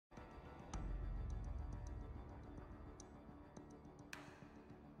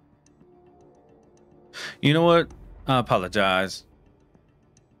You know what? I apologize.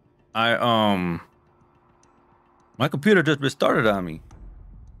 I my computer just restarted on me.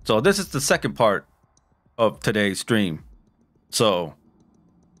 So this is the second part of today's stream. So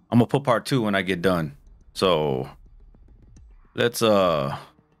I'm gonna put part 2 when I get done. So let's hold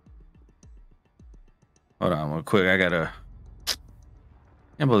on real quick.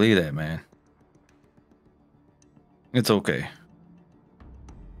 Can't believe that, man. It's okay.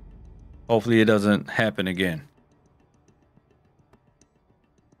 Hopefully it doesn't happen again.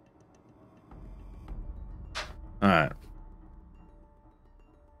 All right.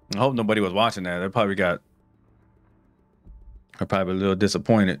 I hope nobody was watching that. They're probably a little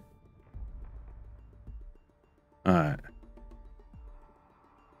disappointed. All right.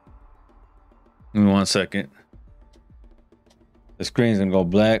 Give me 1 second. The screen's gonna go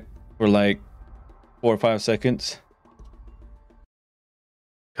black for like 4 or 5 seconds.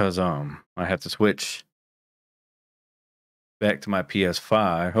 Cause I have to switch back to my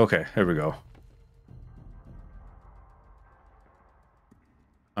PS5. Okay, here we go.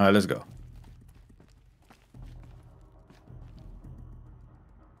 All right, let's go.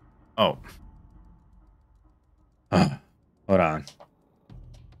 Oh. Hold on.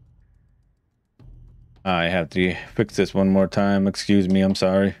 I have to fix this one more time. Excuse me, I'm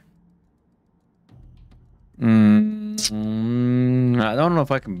sorry. I don't know if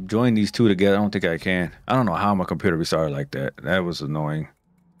I can join these two together. I don't think I can. I don't know how my computer restarted like that. That was annoying.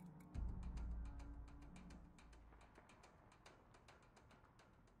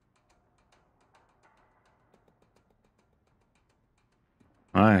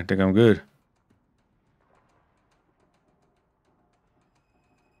 All right, I think I'm good.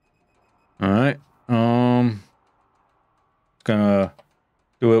 All right. Gonna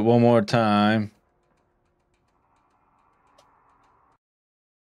do it one more time.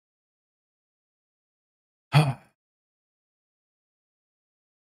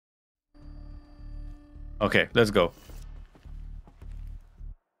 Okay, let's go.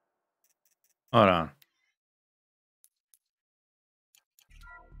 Hold on.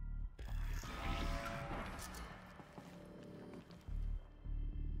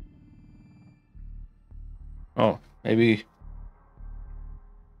 Oh, maybe.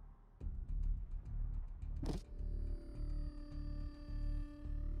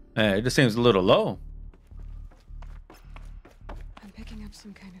 Hey, it just seems a little low. I'm picking up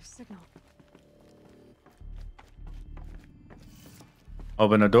some kind of signal.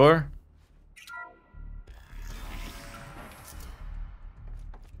 Open the door.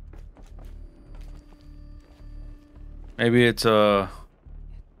 Maybe it's It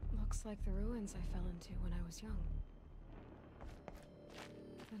looks like the ruins I fell into when I was young.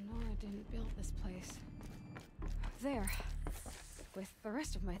 The Nora didn't build this place. There, with the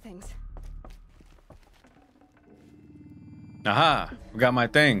rest of my things. aha. We got my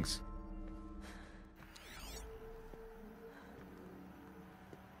things.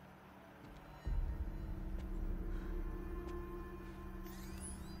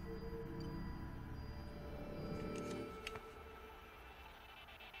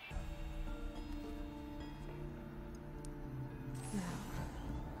 Now,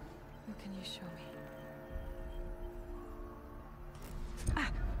 what can you show me? Ah!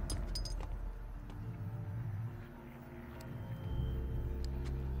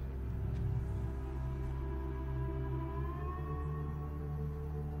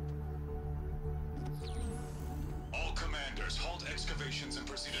 All commanders, halt excavations and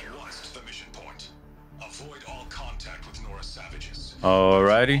proceed at once to the mission point. Avoid all contact with Nora savages.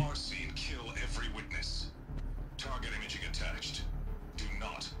 Alrighty. Seen, kill every witness. Target imaging attached. Do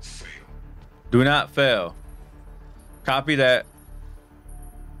not fail. Do not fail. Copy that.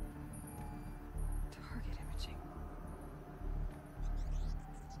 Target imaging.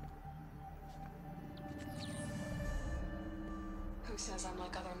 Who says I'm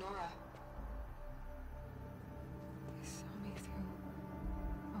like other Nora? They saw me through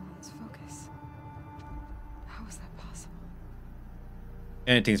Owen's focus. How is that possible?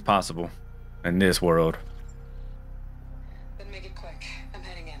 Anything's possible in this world. Then make it quick. I'm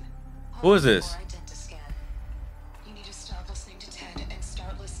heading in. Who is this? Before I dent to scan. You need to stop listening to Ted and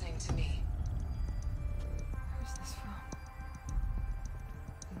start listening to me. Where's this from?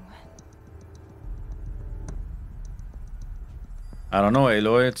 And when? I don't know,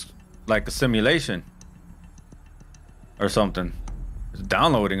 Aloy. It's like a simulation or something. It's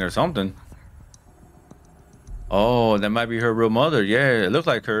downloading or something. Oh, that might be her real mother. Yeah, it looks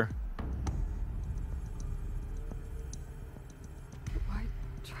like her. Why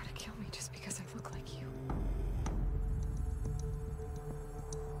try to kill me just because I look like you?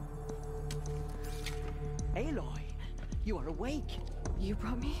 You are awake. You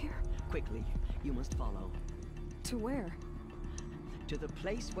brought me here? Quickly, you must follow. To where? To the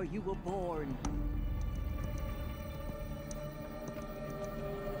place where you were born.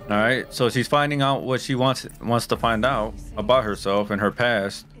 All right, so she's finding out what she wants to find out about herself and her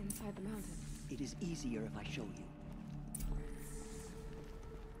past. Inside the mountain. It is easier if I show you.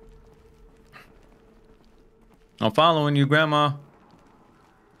 I'm following you, Grandma.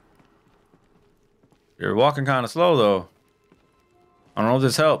 You're walking kind of slow, though. I don't know if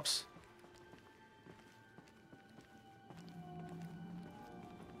this helps.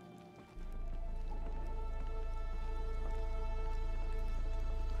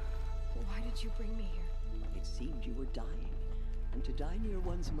 Why did you bring me here? It seemed you were dying, and to die near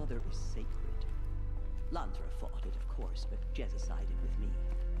one's mother is sacred. Landra fought it, of course, but Jezza sided with me.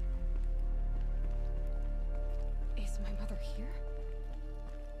 Is my mother here?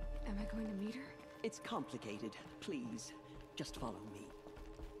 Am I going to meet her? It's complicated. Please, just follow me.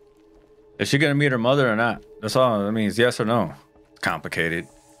 Is she gonna meet her mother or not? That's all it means. Yes or no. It's complicated.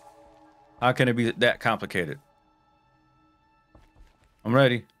 How can it be that complicated? I'm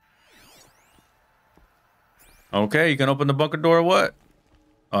ready. Okay, you can open the bunker door or what?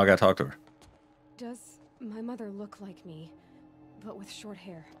 Oh, I gotta talk to her. Does my mother look like me, but with short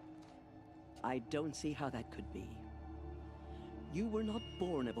hair? I don't see how that could be. You were not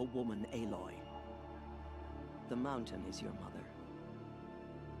born of a woman, Aloy. The mountain is your mother.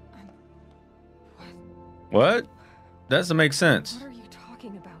 What? That doesn't make sense. What are you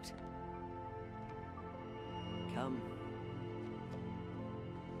talking about? Come.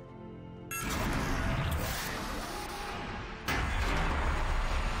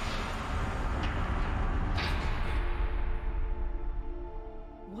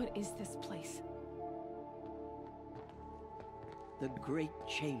 What is this place? The great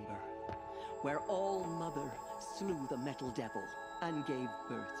chamber, where All Mother slew the metal devil and gave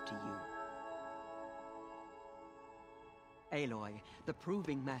birth to you. Aloy, the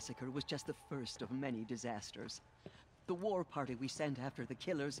Proving Massacre was just the first of many disasters. The war party we sent after the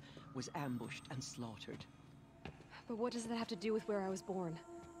killers was ambushed and slaughtered. But what does that have to do with where I was born?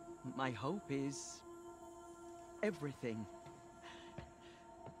 My hope is everything.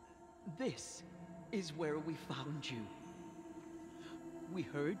 This is where we found you. We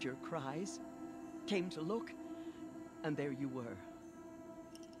heard your cries, came to look, and there you were.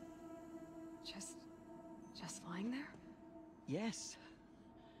 Just lying there? Yes.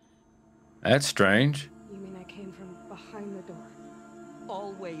 That's strange. You mean I came from behind the door?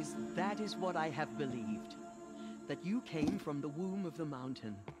 Always, that is what I have believed. That you came from the womb of the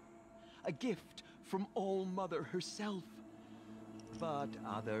mountain. A gift from All Mother herself. But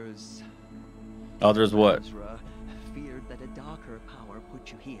others... Others what? Ezra feared that a darker power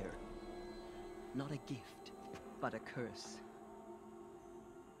put you here. Not a gift, but a curse.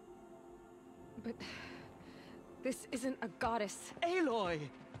 But... this isn't a goddess. Aloy!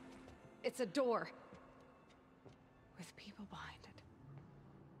 It's a door. With people behind it.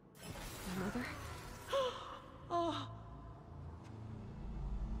 My mother? Oh,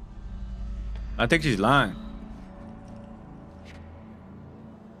 I think she's lying.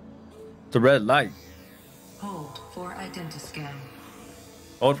 It's a red light. Hold for identiscan.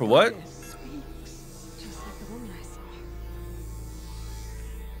 Hold for what? it speaks. Just like the woman I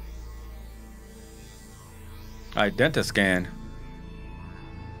saw. Identiscan.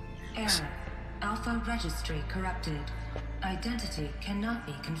 Error. Alpha registry corrupted. Identity cannot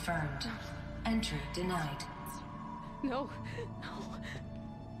be confirmed. Entry denied. No, no.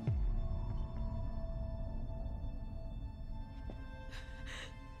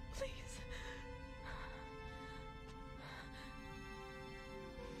 Please.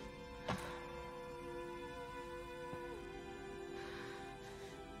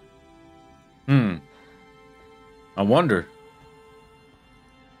 I wonder.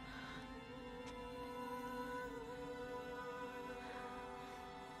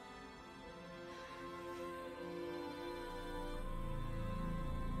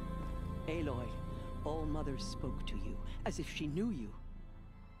 Aloy, All Mother spoke to you, as if she knew you.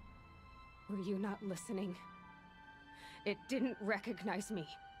 Were you not listening? It didn't recognize me.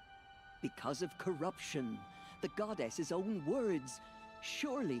 Because of corruption. The goddess's own words.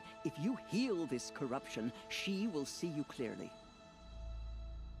 Surely, if you heal this corruption, she will see you clearly.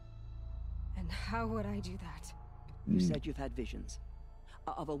 And how would I do that? You said you've had visions.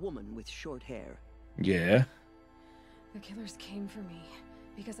 Of a woman with short hair. Yeah. The killers came for me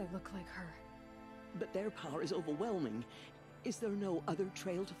because I look like her. But their power is overwhelming. Is there no other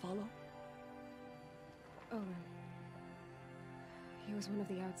trail to follow? Oh, he was one of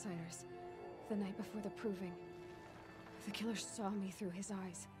the outsiders. The night before the proving. The killer saw me through his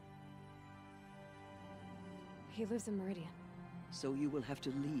eyes. He lives in Meridian. So you will have to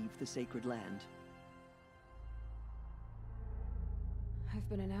leave the sacred land. I've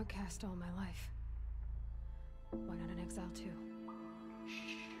been an outcast all my life. Why not an exile too?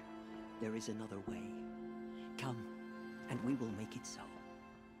 Shh. There is another way. Come, and we will make it so.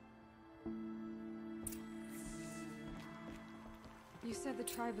 You said the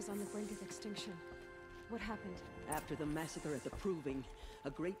tribe was on the brink of extinction. What happened? After the massacre at the Proving, a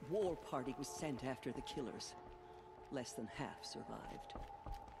great war party was sent after the killers. Less than half survived.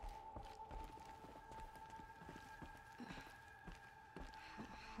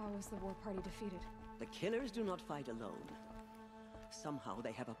 How was the war party defeated? The killers do not fight alone. Somehow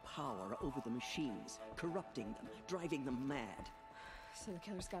they have a power over the machines, corrupting them, driving them mad. So the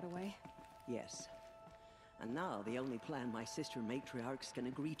killers got away? Yes. And now the only plan my sister matriarchs can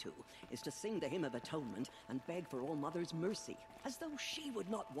agree to is to sing the Hymn of Atonement and beg for All Mother's mercy, as though she would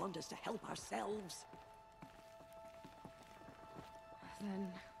not want us to help ourselves. Then,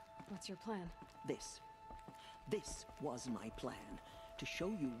 what's your plan? This was my plan. To show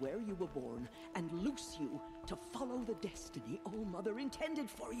you where you were born and loose you to follow the destiny All Mother intended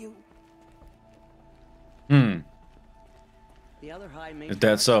for you. The other high matriarchs Is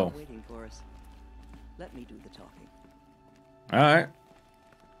that so? are waiting for us. Let me do the talking. All right.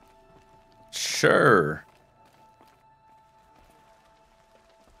 Sure.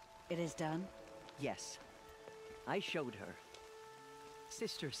 It is done? Yes. I showed her.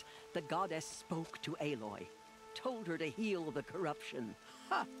 Sisters, the goddess spoke to Aloy. Told her to heal the corruption.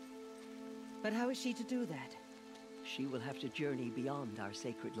 Ha! But how is she to do that? She will have to journey beyond our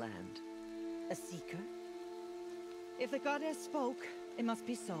sacred land. A seeker? If the goddess spoke, it must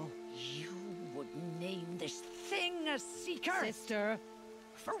be so. You would name this thing a seeker? Sister!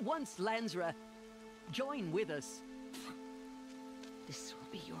 For once, Lansra, join with us. This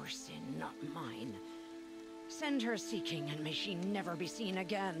will be your sin, not mine. Send her seeking, and may she never be seen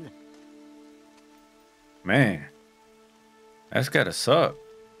again. Man, that's gotta suck.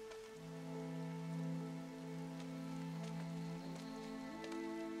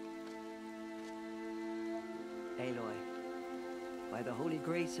 Aloy, by the holy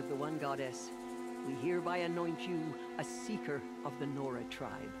grace of the one goddess, we hereby anoint you a seeker of the Nora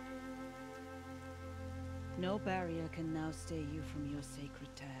tribe. No barrier can now stay you from your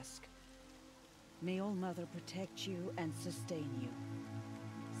sacred task. May All Mother protect you and sustain you.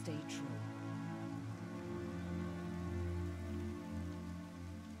 Stay true.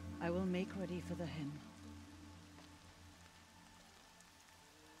 I will make ready for the hymn.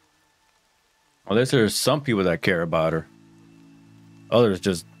 Well, there's some people that care about her. Others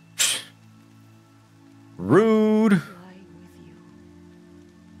just rude. Fly with you.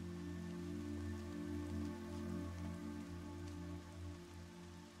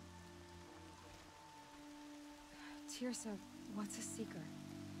 Tirsa, what's a seeker?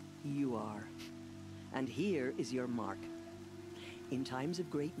 You are. And here is your mark. In times of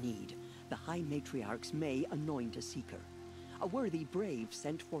great need, the High Matriarchs may anoint a seeker. A worthy brave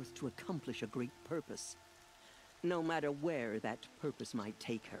sent forth to accomplish a great purpose. No matter where that purpose might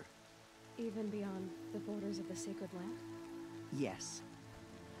take her. Even beyond the borders of the sacred land? Yes.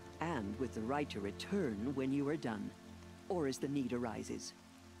 And with the right to return when you are done. Or as the need arises.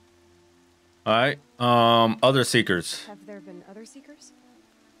 All right. Other seekers. Have there been other seekers?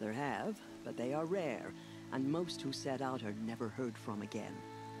 There have, but they are rare. And most who set out are never heard from again.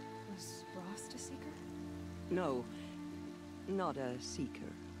 Was Rost a seeker? No, not a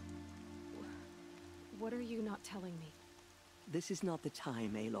seeker. What are you not telling me? This is not the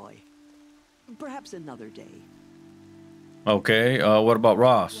time, Aloy. Perhaps another day. Okay. What about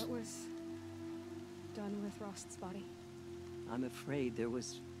Ross? What was done with Rost's body? I'm afraid there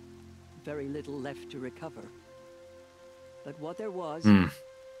was very little left to recover. But what there was,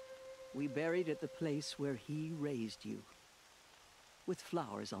 we buried at the place where he raised you. With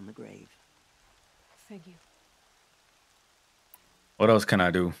flowers on the grave. Thank you. What else can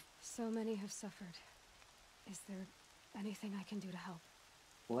I do? So many have suffered. Is there anything I can do to help?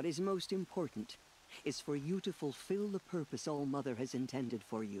 What is most important is for you to fulfill the purpose All Mother has intended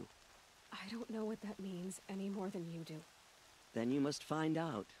for you. I don't know what that means any more than you do. Then you must find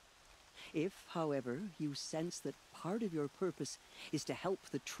out. If, however, you sense that part of your purpose is to help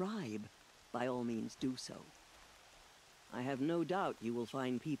the tribe, by all means do so. I have no doubt you will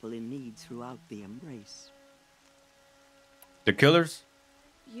find people in need throughout the Embrace. The killers?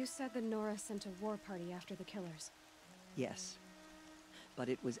 You said the Nora sent a war party after the killers. Yes. But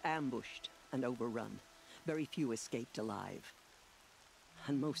it was ambushed and overrun. Very few escaped alive.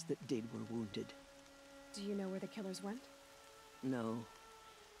 And most that did were wounded. Do you know where the killers went? No.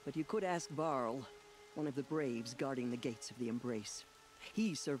 But you could ask Varl, one of the braves guarding the gates of the Embrace.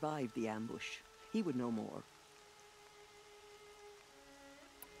 He survived the ambush. He would know more.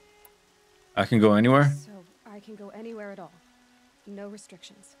 I can go anywhere? So I can go anywhere at all. No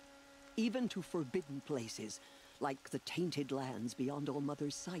restrictions. Even to forbidden places, like the tainted lands beyond All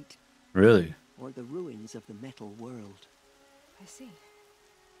Mother's sight. Really? Or the ruins of the metal world. I see.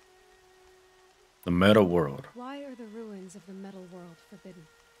 The meta world. Why are the ruins of the metal world forbidden?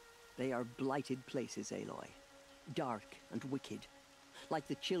 They are blighted places, Aloy. Dark and wicked. Like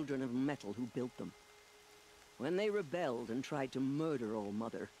the children of metal who built them. When they rebelled and tried to murder All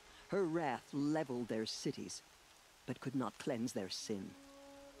Mother, her wrath leveled their cities, but could not cleanse their sin.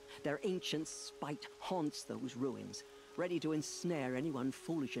 Their ancient spite haunts those ruins, ready to ensnare anyone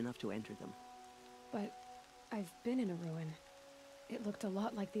foolish enough to enter them. But I've been in a ruin. It looked a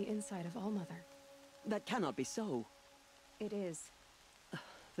lot like the inside of All Mother. That cannot be so. It is.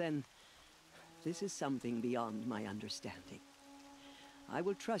 Then, this is something beyond my understanding. I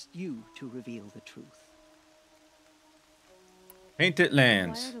will trust you to reveal the truth. Tainted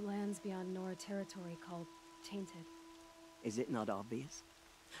lands. Why are the lands beyond Nora territory called tainted? Is it not obvious?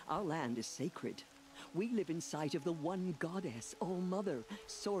 Our land is sacred. We live in sight of the one goddess, All Mother,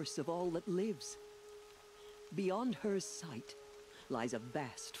 source of all that lives. Beyond her sight lies a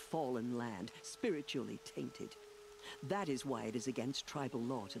vast fallen land, spiritually tainted. That is why it is against tribal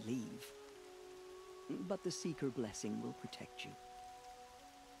law to leave. But the Seeker blessing will protect you.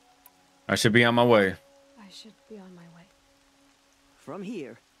 I should be on my way. I should be on my way. From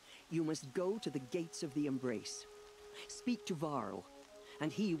here, you must go to the gates of the Embrace. Speak to Varl,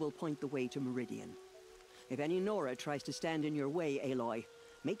 and he will point the way to Meridian. If any Nora tries to stand in your way, Aloy,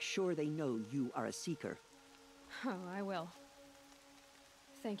 make sure they know you are a Seeker. Oh, I will.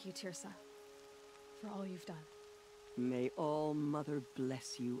 Thank you, Tirsa, for all you've done. May All Mother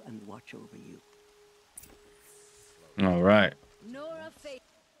bless you and watch over you. All right. Nora faith.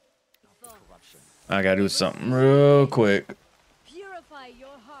 I gotta do something real quick. Purify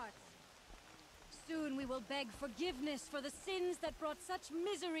your hearts. Soon we will beg forgiveness for the sins that brought such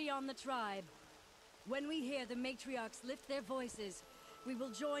misery on the tribe. When we hear the matriarchs lift their voices, we will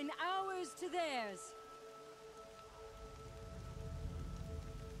join ours to theirs.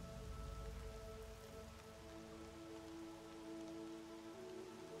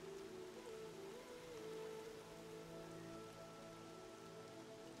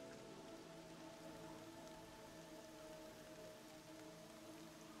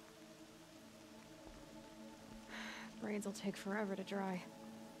 Brains will take forever to dry.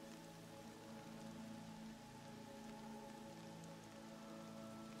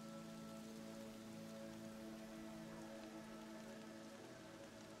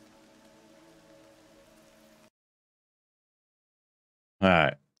 All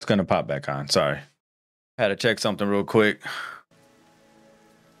right. It's gonna pop back on. Sorry. Had to check something real quick.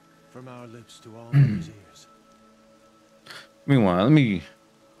 From our lips to all others' ears. Meanwhile, I'm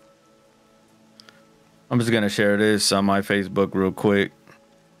just gonna share this on my Facebook real quick.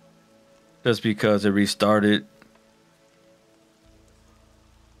 Just because it restarted.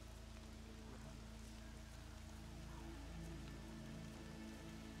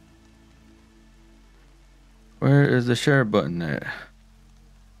 Where is the share button at?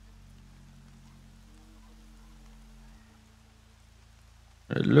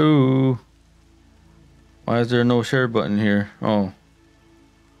 Hello? Why is there no share button here? Oh.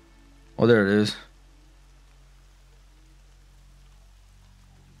 Oh, there it is.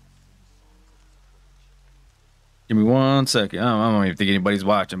 Give me 1 second. I don't even think anybody's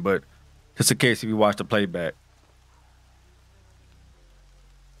watching, but just in case if you watch the playback.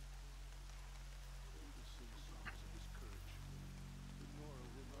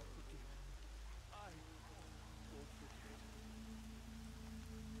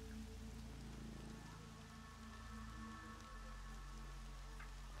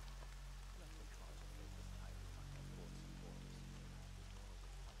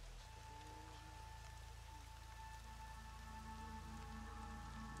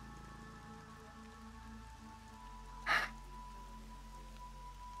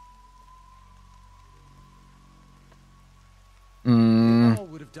 All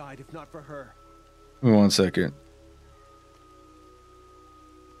would have died if not for her. Give me 1 second.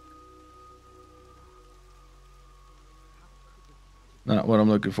 Not what I'm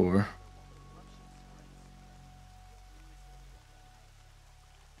looking for.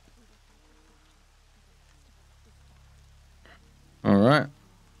 All right.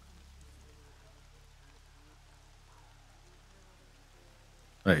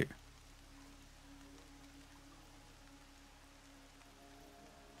 Wait.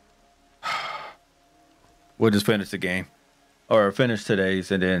 we'll just finish the game or finish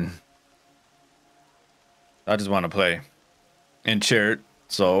today's, and then I just want to play and share it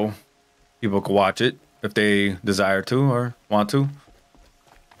so people can watch it if they desire to or want to.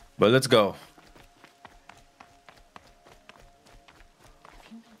 But let's go.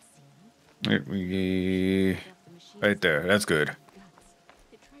 Right there. That's good.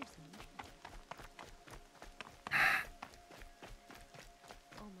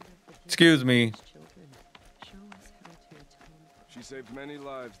 Excuse me. She saved many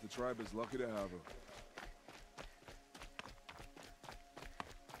lives. The tribe is lucky to have her.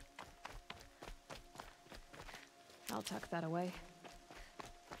 I'll tuck that away.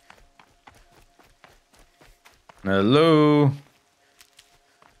 Hello.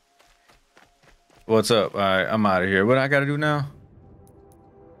 What's up? All right, I'm out of here. What I gotta do now?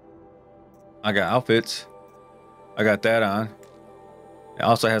 I got outfits. I got that on. It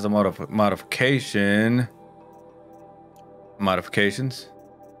also has a modification. Modifications.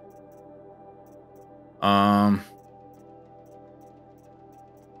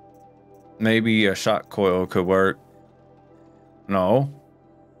 Maybe a shot coil could work. No.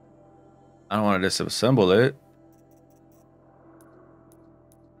 I don't want to disassemble it.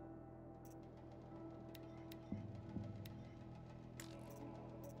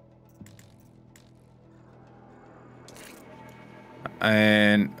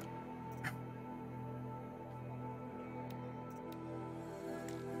 And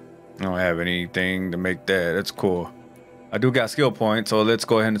I don't have anything to make that. That's cool. I do got skill points, so let's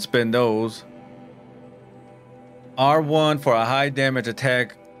go ahead and spend those. R1 for a high damage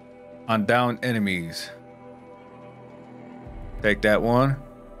attack on downed enemies. Take that one.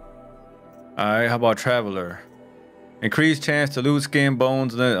 Alright, how about Traveler? Increased chance to lose skin,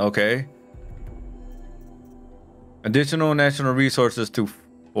 bones, okay. Additional national resources to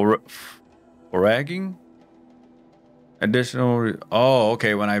foraging? Additional, oh,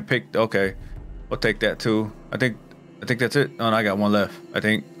 okay, when I picked, okay. I'll take that too. I think that's it. Oh, no, I got one left, I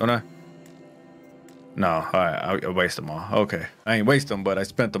think, don't I? No, alright, I'll waste them all. Okay, I ain't waste them, but I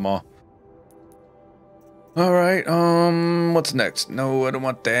spent them all. Alright, what's next? No, I don't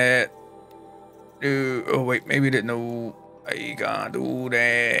want that. Oh, wait, maybe that, no. I ain't gonna do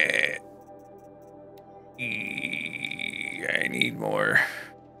that. I need more.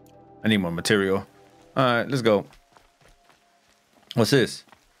 I need more material. Alright, let's go. What's this?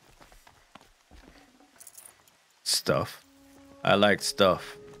 Stuff. I like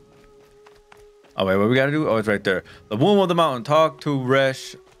stuff. Oh wait, what we gotta do? Oh, it's right there. The womb of the mountain. Talk to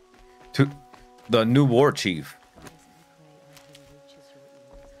Resh, to the new war chief.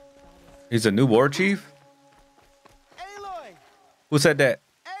 He's a new war chief? Aloy! Who said that?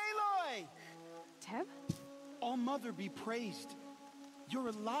 Aloy! Teb? All Mother be praised. You're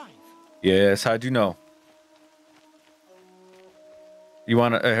alive. Yes, how'd you know? You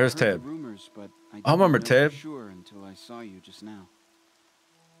wanna here's Teb. Rumors, but I remember Teb. Sure until I saw you just now.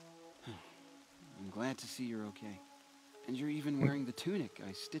 I'm glad to see you're okay. And you're even wearing the tunic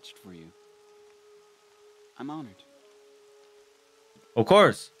I stitched for you. I'm honored. Of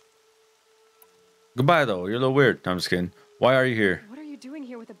course. Goodbye though. You're a little weird. I'm just kidding. Why are you here? What are you doing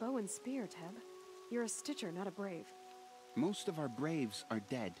here with a bow and spear, Teb? You're a stitcher, not a brave. Most of our braves are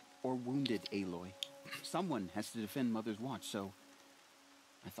dead or wounded, Aloy. Someone has to defend Mother's watch, so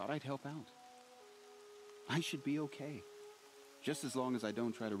I thought I'd help out. I should be okay. Just as long as I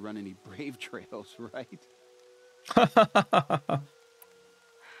don't try to run any brave trails, right?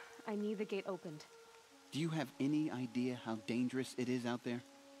 I need the gate opened. Do you have any idea how dangerous it is out there?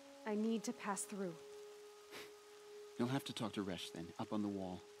 I need to pass through. You'll have to talk to Resh then, up on the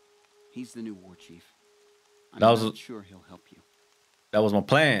wall. He's the new war chief. I'm not sure he'll help you. That was my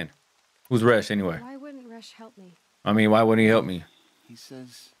plan. Who's Resh anyway? Why wouldn't Resh help me? I mean, why wouldn't he help me? He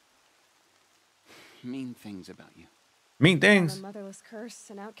says mean things about you. Mean things? I'm a motherless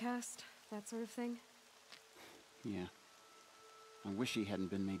curse, an outcast, that sort of thing. Yeah. I wish he hadn't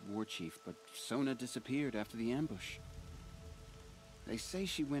been made war chief, but Sona disappeared after the ambush. They say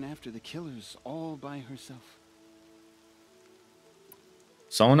she went after the killers all by herself.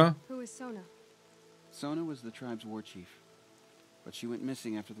 Sona? Who is Sona? Sona was the tribe's war chief, but she went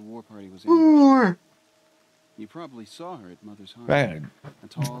missing after the war party was ambushed. You probably saw her at Mother's Heart. Right. A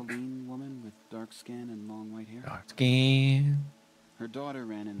tall, lean woman with dark skin and long white hair. Dark skin. Her daughter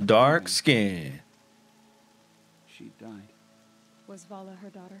ran in. Dark skin. She died. Was Vala her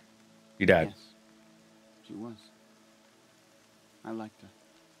daughter? She died. Yes, she was. I liked her.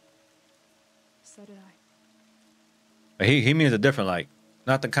 So did I. He means a different like,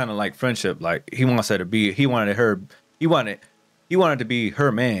 not the kind of like friendship. Like he wants her to be. He wanted to be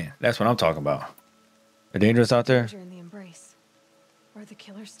her man. That's what I'm talking about. They're dangerous out there? Danger in the embrace. Are the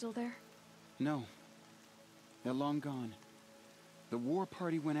killers still there? No. They're long gone. The war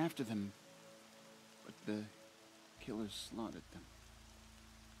party went after them, but the killers slaughtered them.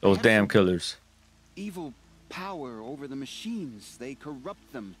 Those damn killers. Evil power over the machines. They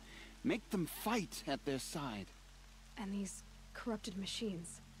corrupt them, make them fight at their side. And these corrupted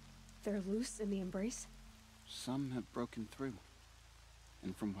machines, they're loose in the embrace? Some have broken through.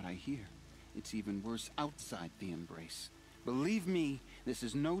 And from what I hear, it's even worse outside the embrace. Believe me, this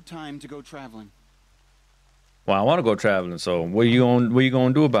is no time to go traveling. Well, I want to go traveling, so what you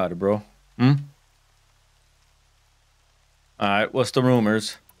gonna do about it, bro? All right, what's the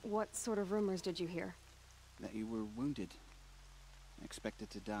rumors? What sort of rumors did you hear? That you were wounded,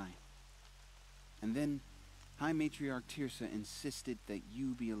 expected to die. And then High Matriarch Tirsa insisted that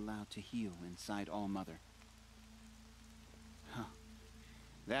you be allowed to heal inside All Mother. Huh.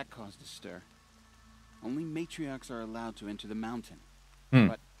 That caused a stir. Only matriarchs are allowed to enter the mountain.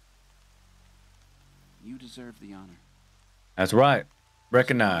 But you deserve the honor. That's right.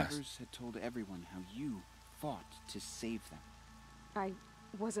 Recognize. Survivors had told everyone how you fought to save them. I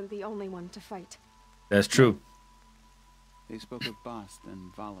wasn't the only one to fight. That's true. They spoke of Bast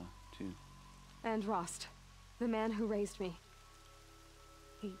and Vala, too. And Rost, the man who raised me.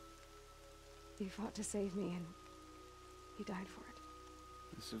 He fought to save me, and he died for it.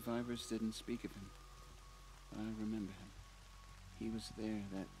 The survivors didn't speak of him, but I remember him. He was there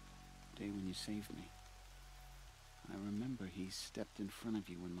that day when you saved me. I remember he stepped in front of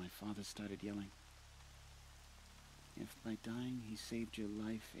you when my father started yelling. If by dying he saved your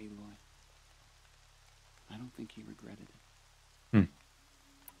life, Aloy, I don't think he regretted it.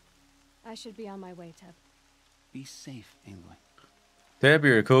 I should be on my way, Teb. Be safe, Aloy. Teb,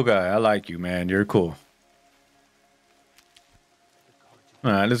 you're a cool guy. I like you, man. You're cool.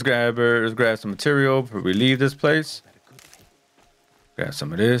 All right, let's grab her. Let's grab some material before we leave this place. Grab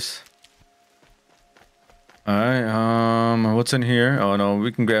some of this. All right. What's in here? Oh no,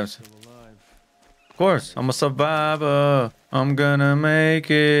 we can grab some. Of course, I'm a survivor. I'm gonna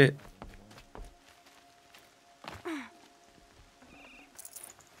make it.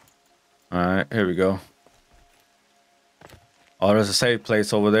 All right, here we go. Oh, there's a safe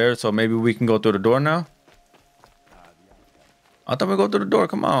place over there, so maybe we can go through the door now. I thought we go through the door.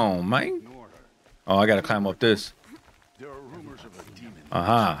 Come on, man. Oh, I gotta climb up this.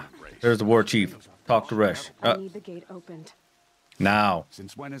 Aha. There's the war chief. Talk to Resh. I need the gate opened. Now.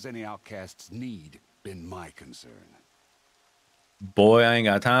 Since when has any outcast's need been my concern? Boy, I ain't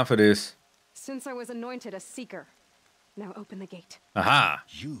got time for this. Since I was anointed a seeker. Now open the gate. Aha.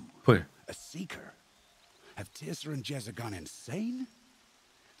 You, Put. a seeker? Have Tirsa and Jezza gone insane?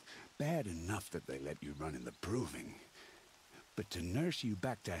 Bad enough that they let you run in the proving. But to nurse you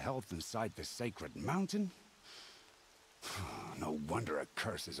back to health inside the sacred mountain? No wonder a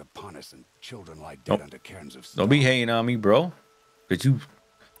curse is upon us and children lie dead under cairns of stone. Don't be hating on me, bro. Cause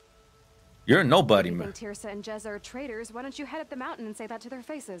you're a nobody, man. Tirsa and Jezza are traitors. Why don't you head up the mountain and say that to their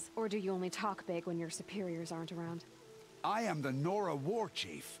faces? Or do you only talk big when your superiors aren't around? I am the Nora war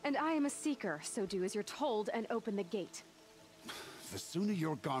chief. And I am a seeker, so do as you're told and open the gate. The sooner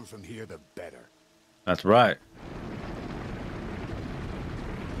you're gone from here, the better. That's right.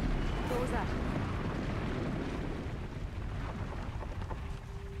 What was that?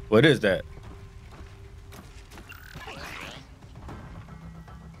 What is that?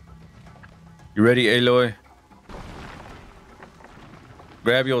 You ready, Aloy?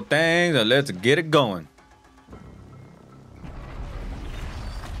 Grab your things and let's get it going.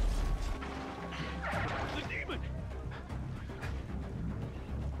 The demon!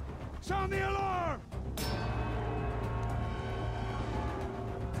 Sound the alarm!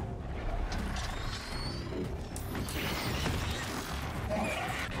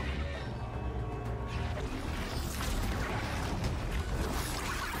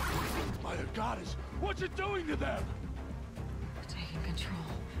 Mother Goddess, what's it doing to them? Taking control.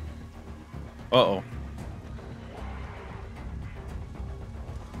 Uh-oh.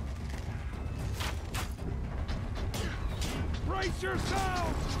 Brace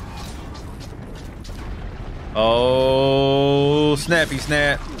yourselves! Oh, snappy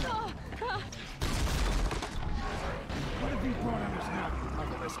snap. What have you brought on us now, you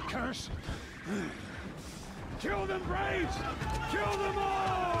motherless curse? Kill them, Braves! Kill them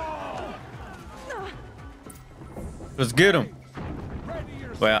all! Let's get him.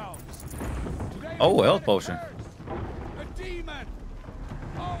 Well. Oh, a health potion. A demon!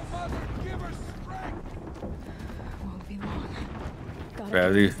 Oh, mother, give her strength! Won't be long.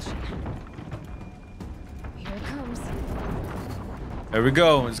 Grab these. Here it comes. There we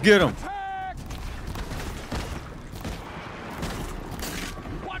go. Let's get him.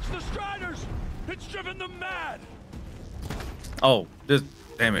 the Striders! It's driven them mad! Oh, this.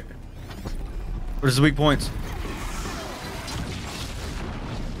 Damn it. What is the weak points?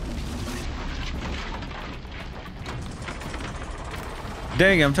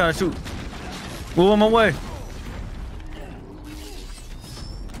 Dang it, I'm trying to shoot. Move on my way.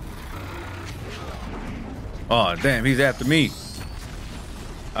 Oh, damn, he's after me.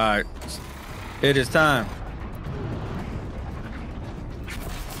 All right. It is time.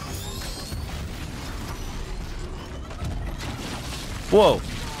 Whoa.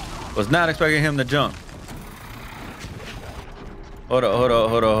 Was not expecting him to jump. Hold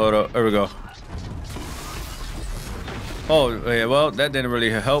up. There we go. Oh, yeah, well, that didn't really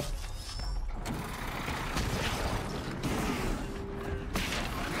help.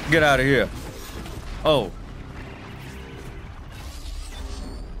 Get out of here. Oh.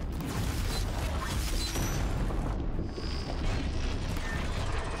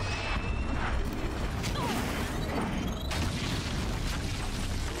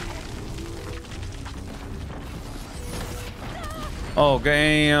 Oh,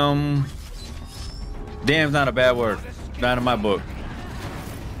 damn. Damn's not a bad word. Not in my book.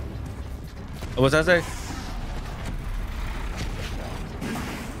 What's that say?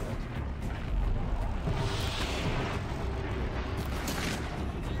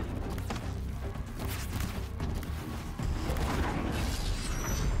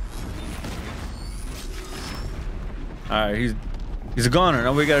 All right, he's a goner.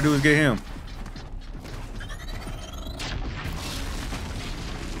 All we gotta do is get him.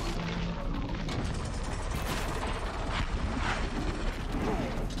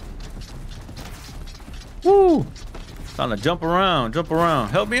 Woo! Trying to jump around.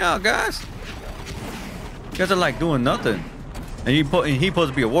 Help me out, guys. You guys are like doing nothing. And he supposed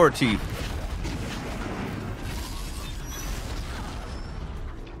to be a war chief.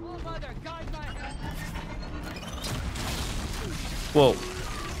 Whoa.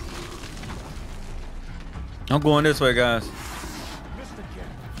 I'm going this way, guys.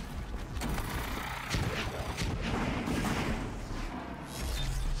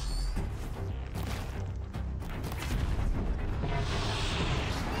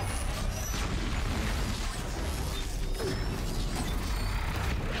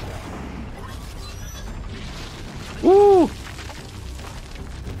 Woo!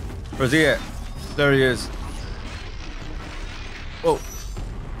 Where's he at? There he is. Whoa.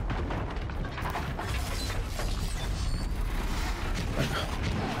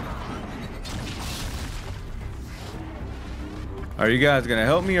 Are you guys gonna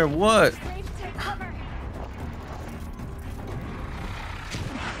help me or what?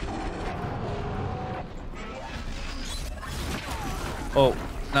 Oh,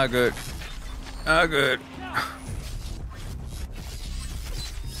 not good. Not good.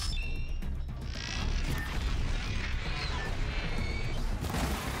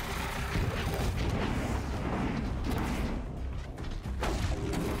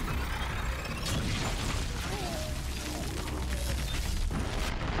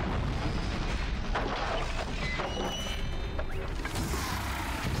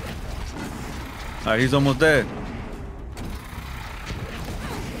 All right, he's almost dead.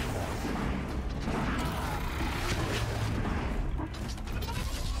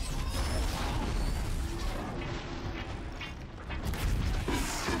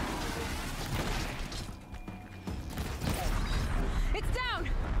 It's down.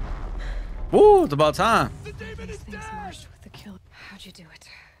 Woo, it's about time. This thing's marched with the kill. How'd you do it?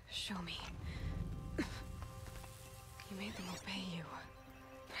 Show me. You made them obey you.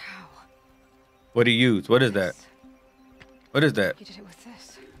 How? What do you use? What is that? What is that? You did it with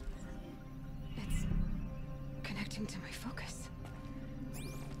this. It's connecting to my focus.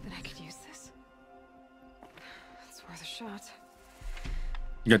 Then I could use this. It's worth a shot.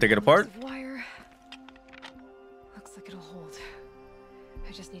 You gonna take it apart? Piece of wire. Looks like it'll hold.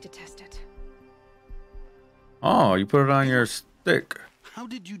 I just need to test it. Oh, you put it on your stick. How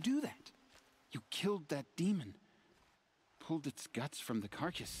did you do that? You killed that demon. Pulled its guts from the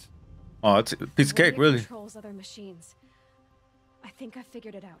carcass. Oh, it's a piece of cake, really. Controls other machines. I think I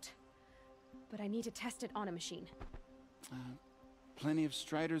figured it out. But I need to test it on a machine. Plenty of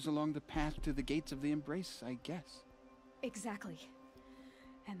striders along the path to the gates of the Embrace, I guess. Exactly.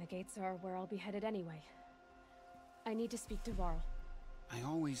 And the gates are where I'll be headed anyway. I need to speak to Varl. I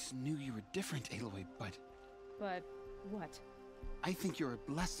always knew you were different, Aloy, but... But what? I think you're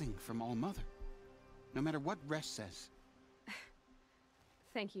a blessing from All Mother. No matter what Resh says.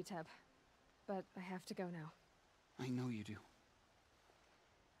 Thank you, Teb. But I have to go now. I know you do.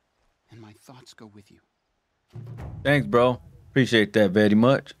 And my thoughts go with you. Thanks, bro. Appreciate that very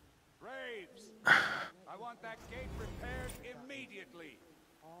much. I want that gate repaired immediately.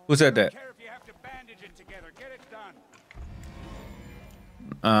 Who said that? I don't care if you have to bandage it together. Get it done.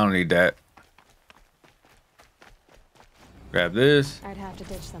 I don't need that. Grab this. I'd have to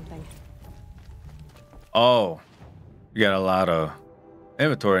ditch something. Oh, you got a lot of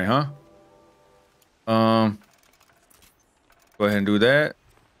inventory, huh? Go ahead and do that.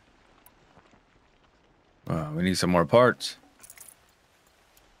 We need some more parts.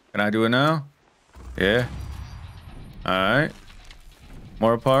 Can I do it now? Yeah. All right.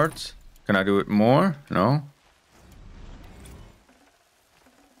 More parts. Can I do it more? No.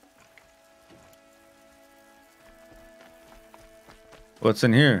 What's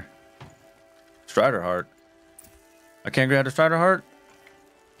in here? Strider heart. I can't grab the Strider heart?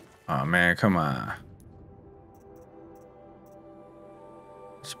 Oh man, come on.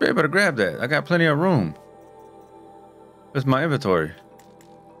 Should be able to grab that. I got plenty of room. Where's my inventory?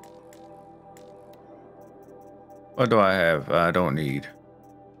 What do I have? I don't need.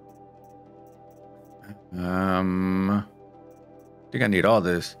 I think I need all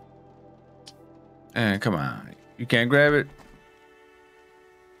this. And come on. You can't grab it?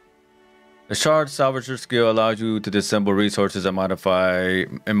 The shard salvager skill allows you to disassemble resources and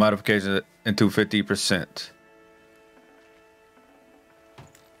modifications into 50%.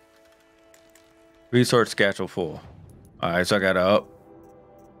 Resource schedule full. Alright, so I gotta up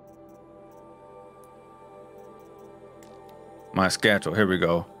my schedule. Here we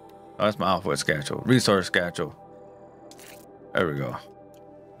go. Oh, that's my outfit schedule. Resource schedule. There we go.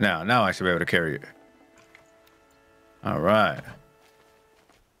 Now I should be able to carry it. Alright.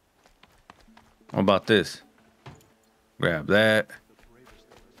 What about this? Grab that.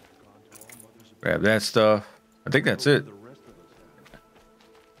 Grab that stuff. I think that's it.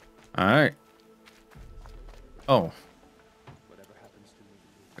 Alright. Oh.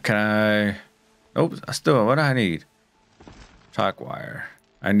 Can I? Nope. I still. What do I need? Chalk wire.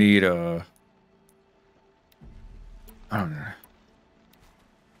 I need I don't know.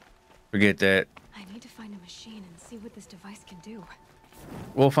 Forget that. I need to find a machine and see what this device can do.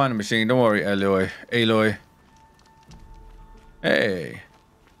 We'll find a machine. Don't worry, Aloy. Aloy. Hey.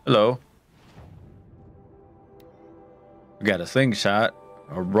 Hello. We got a slingshot,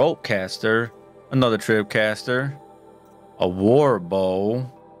 a rope caster, another trip caster, a war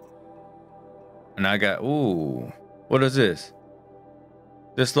bow, and I got, ooh, what is this?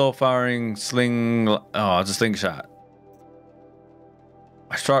 This slow firing sling, oh, it's a slingshot.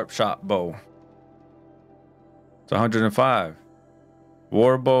 A sharp shot bow. It's 105.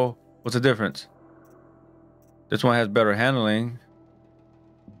 War bow, what's the difference? This one has better handling.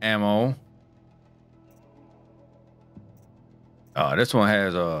 Ammo. Oh, this one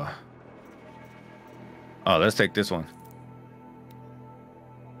has oh, let's take this one.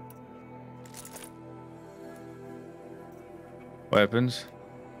 Weapons.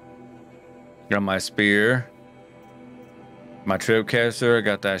 Got my spear. My trip caster. I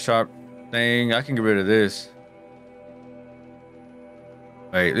got that sharp thing. I can get rid of this.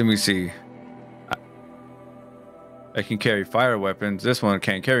 Wait, let me see. I can carry fire weapons. This one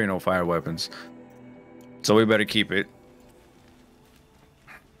can't carry no fire weapons. So we better keep it.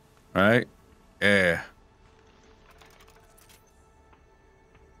 Right? Yeah.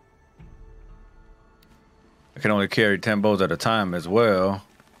 I can only carry 10 bows at a time as well.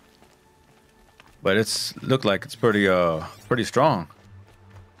 But it's look like it's pretty strong.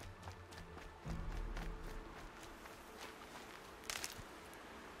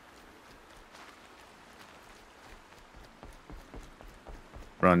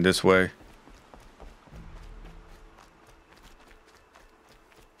 Run this way.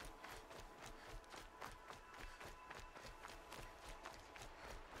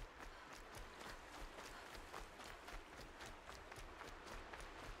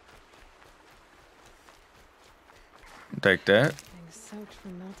 Take that. Things soaked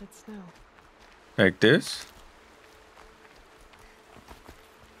from melted snow. Take this.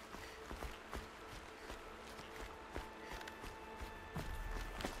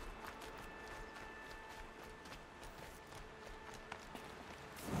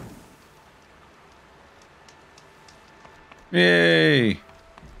 Yay!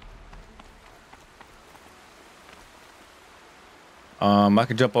 I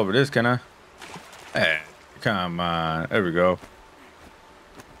can jump over this, can I? Hey, come on. There we go.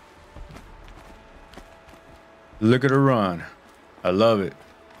 Look at her run. I love it.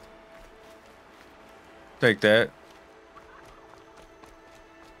 Take that.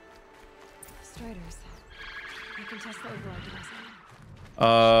 Striders. I can test the override device.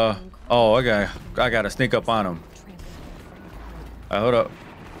 Oh, I gotta sneak up on him. Hold up.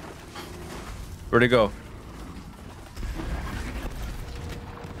 Where'd he go?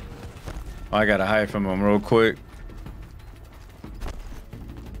 Oh, I gotta hide from him real quick.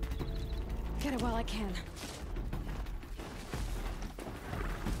 Get it while I can.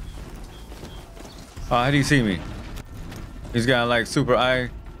 Oh, how do you see me? He's got like super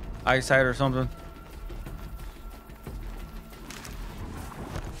eyesight or something.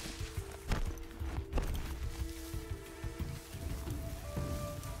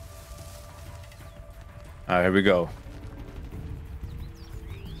 All right, here we go.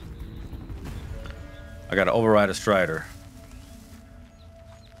 I gotta override a Strider.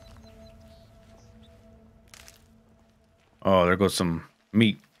 Oh, there goes some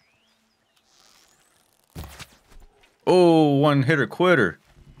meat. Oh, one hitter quitter.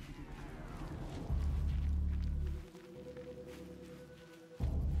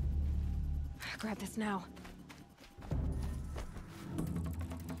 Grab this now.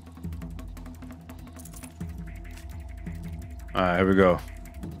 All right, here we go.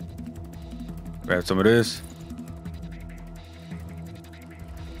 Grab some of this.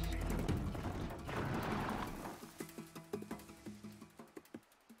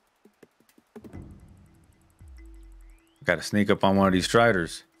 Gotta sneak up on one of these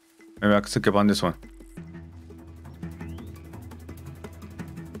Striders. Maybe I can sneak up on this one.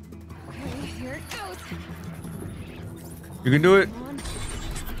 Okay, here it goes. You can do it.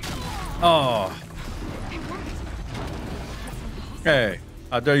 Oh. Hey,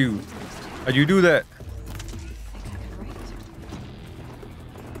 how dare you? How'd you do that?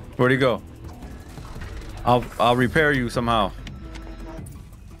 Where'd he go? I'll repair you somehow.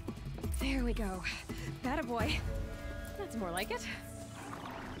 There we go. That a boy. That's more like it.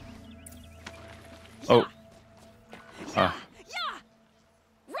 Oh. Yeah!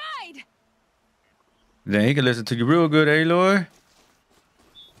 Ride! Then he can listen to you real good, Aloy.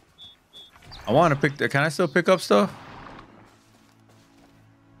 I want to pick the. Can I still pick up stuff?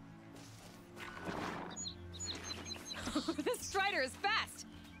 This Strider is fast.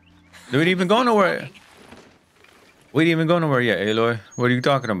 We didn't even go nowhere. We didn't even go nowhere yet, Aloy. What are you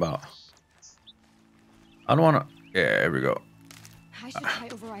talking about? I don't want to. Yeah, there we go. I should try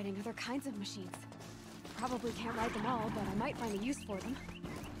overriding other kinds of machines. Probably can't ride them all, but I might find a use for them.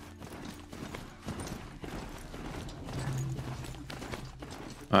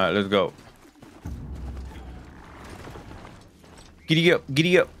 All right, let's go. Giddy up,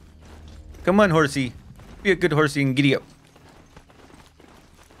 giddy up. Come on, horsey. Be a good horsey and giddy up.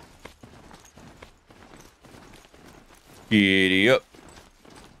 Giddy up.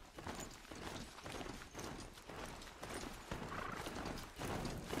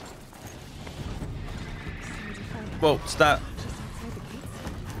 Whoa, stop.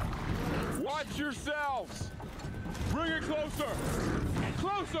 Watch yourselves! Bring it closer!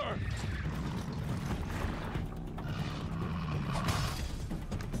 Closer!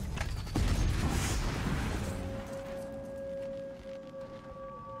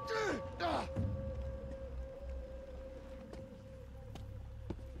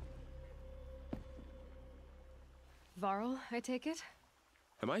 Varl, I take it?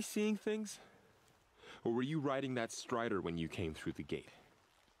 Am I seeing things? Or were you riding that Strider when you came through the gate?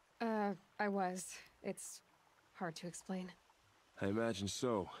 I was. It's hard to explain. I imagine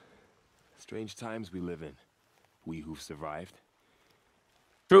so. Strange times we live in. We who've survived.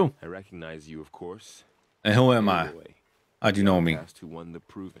 True. I recognize you, of course. And who am I? Aloy, How'd you know me? outcast who won the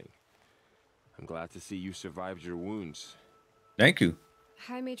proving. I'm glad to see you survived your wounds. Thank you.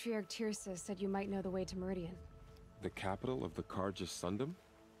 High Matriarch Tirsa said you might know the way to Meridian. The capital of the Carja Sundom?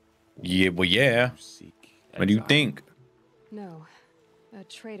 Yeah, well, yeah. What do you think? No. A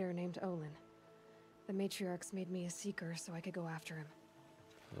traitor named Olin. The Matriarchs made me a seeker so I could go after him.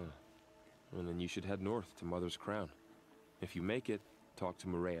 Huh. Well, then you should head north to Mother's Crown. If you make it, talk to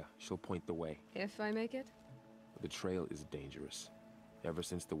Maria. She'll point the way. If I make it? The trail is dangerous. Ever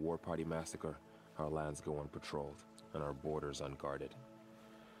since the War Party massacre, our lands go unpatrolled, and our borders unguarded.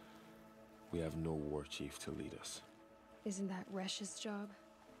 We have no war chief to lead us. Isn't that Resh's job?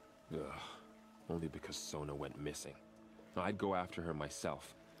 Ugh. Only because Sona went missing. I'd go after her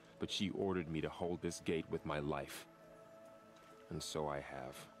myself, but she ordered me to hold this gate with my life. And so I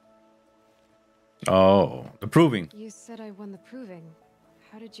have. Oh, the proving. You said I won the proving.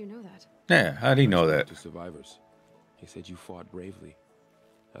 How did you know that? Yeah, how do you know that? To survivors. He said you fought bravely.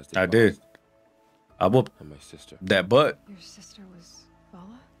 As I did. I whooped and my sister. That butt. Your sister was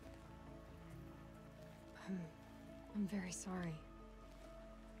Vala? I'm very sorry.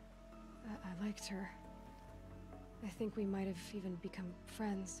 I liked her. I think we might have even become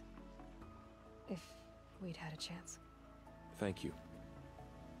friends. If we'd had a chance. Thank you.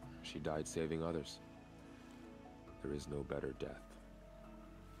 She died saving others. There is no better death.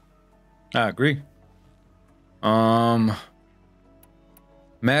 I agree.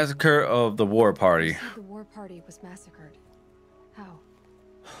 Massacre of the war party. You said the war party was massacred. How?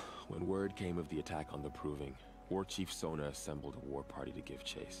 When word came of the attack on the Proving, War Chief Sona assembled a war party to give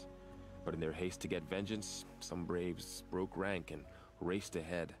chase. But in their haste to get vengeance, some braves broke rank and raced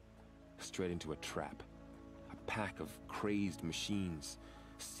ahead, straight into a trap. A pack of crazed machines,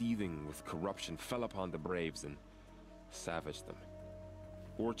 seething with corruption, fell upon the braves and savaged them.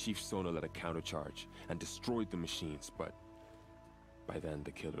 War Chief Sona led a countercharge and destroyed the machines, but by then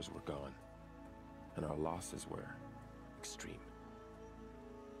the killers were gone, and our losses were extreme.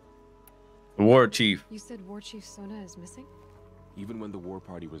 The war chief. You said War Chief Sona is missing? Even when the war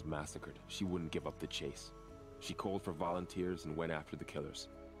party was massacred, she wouldn't give up the chase. She called for volunteers and went after the killers.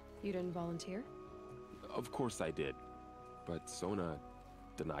 You didn't volunteer? Of course I did, but Sona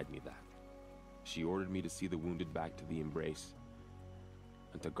denied me that. She ordered me to see the wounded back to the Embrace,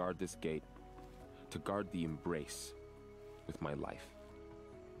 and to guard this gate, to guard the Embrace with my life.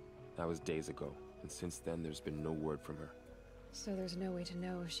 That was days ago, and since then there's been no word from her. So there's no way to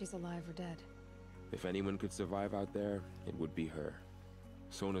know if she's alive or dead. If anyone could survive out there, it would be her.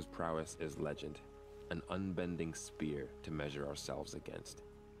 Sona's prowess is legend, an unbending spear to measure ourselves against.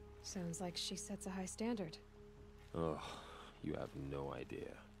 Sounds like she sets a high standard. Ugh, you have no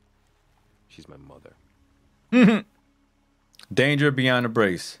idea. She's my mother. Danger beyond a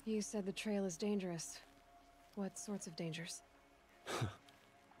brace. You said the trail is dangerous. What sorts of dangers?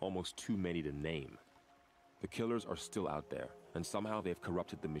 Almost too many to name. The killers are still out there, and somehow they've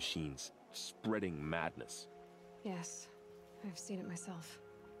corrupted the machines, spreading madness. Yes, I've seen it myself.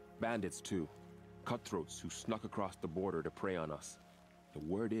 Bandits, too. Cutthroats who snuck across the border to prey on us. The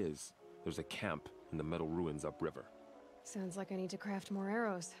word is, there's a camp in the metal ruins upriver. Sounds like I need to craft more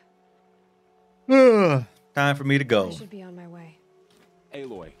arrows. Time for me to go. I should be on my way.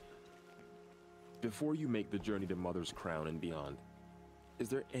 Aloy, before you make the journey to Mother's Crown and beyond, is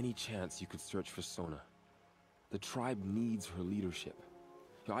there any chance you could search for Sona? The tribe needs her leadership.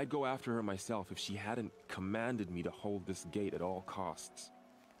 I'd go after her myself if she hadn't commanded me to hold this gate at all costs.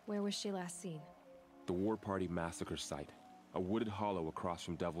 Where was she last seen? The War Party massacre site. A wooded hollow across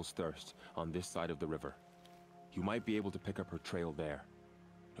from Devil's Thirst, on this side of the river. You might be able to pick up her trail there.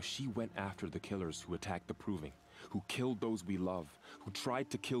 She went after the killers who attacked the Proving, who killed those we love, who tried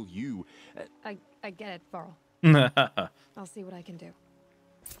to kill you. I get it, Varl. I'll see what I can do.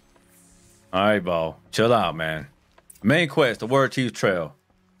 All right, Bo. Chill out, man. Main quest, the War Chief Trail.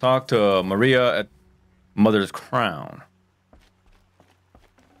 Talk to Maria at Mother's Crown.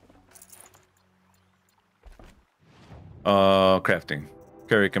 Crafting.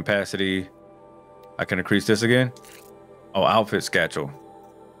 Carry capacity. I can increase this again. Oh, outfit schedule.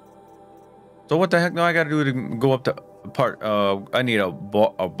 So what the heck do I got to do to go up to part? I need a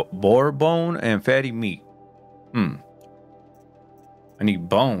boar bone and fatty meat. I need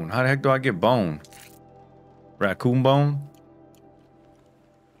bone. How the heck do I get bone? Raccoon bone?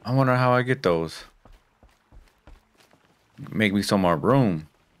 I wonder how I get those. Make me some more room.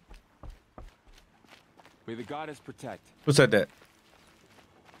 May the goddess protect. Who said that?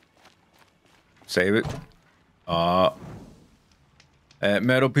 Save it. That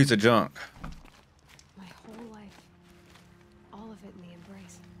metal piece of junk. My whole life. All of it in the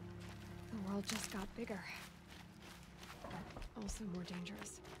Embrace. The world just got bigger. But also more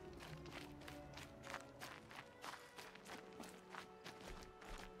dangerous.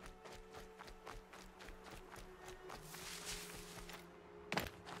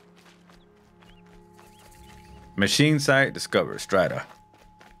 Machine site discovered. Strata.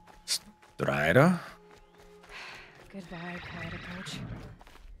 Strata? Goodbye, quiet approach.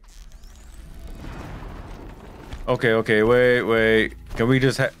 Okay, wait. Can we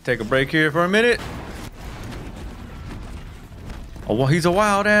just take a break here for a minute? Oh, well, he's a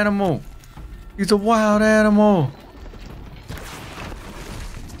wild animal. He's a wild animal.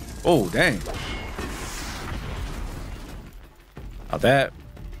 Oh, dang. Now that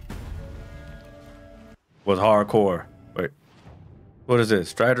was hardcore. Wait. What is this?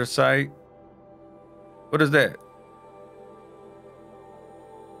 Strider site? What is that?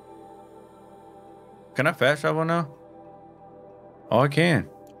 Can I fast travel now? Oh, I can.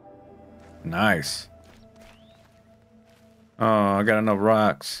 Nice. Oh, I got enough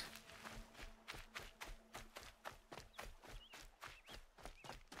rocks.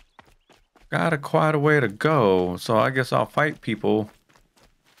 Got quite a way to go, so I guess I'll fight people.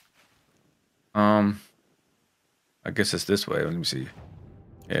 I guess it's this way. Let me see.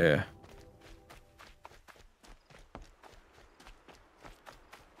 Yeah.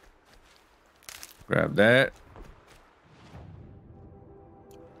 Grab that.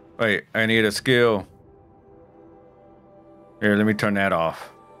 Wait, I need a skill. Here, let me turn that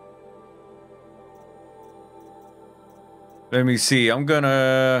off. Let me see. I'm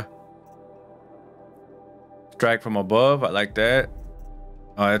gonna strike from above. I like that.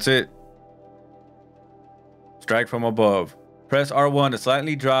 Oh, that's it. Strike from above. Press R1 to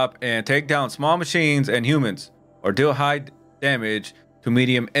slightly drop and take down small machines and humans, or deal high damage to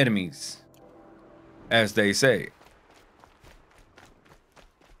medium enemies, as they say.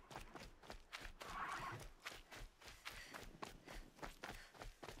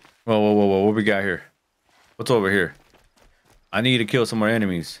 Whoa, whoa, whoa, whoa. What we got here? What's over here? I need to kill some more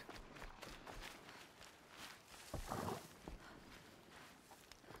enemies.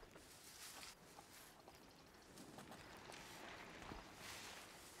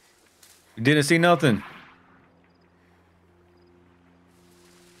 You didn't see nothing.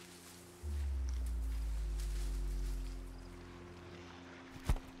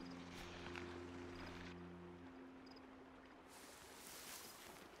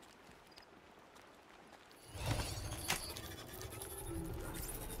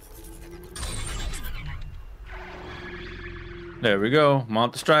 There we go.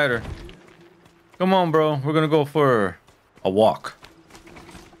 Mount the Strider. Come on, bro. We're gonna go for a walk.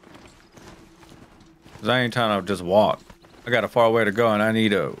 'Cause I ain't trying to just walk. I got a far way to go and I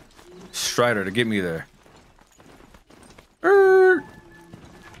need a Strider to get me there. Hold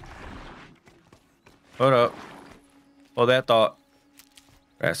up. Hold that thought.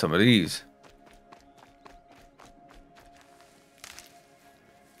 Grab some of these.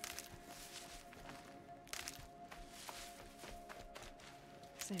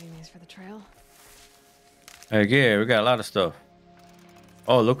 Saving these for the trail. Heck yeah, we got a lot of stuff.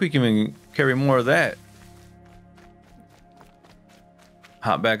 Oh, look, we can even carry more of that.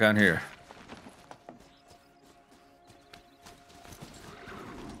 Hop back on here.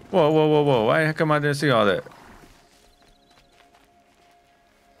 Whoa, whoa, whoa, whoa. Why come I didn't see all that?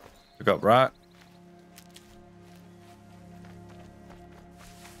 Pick up rock.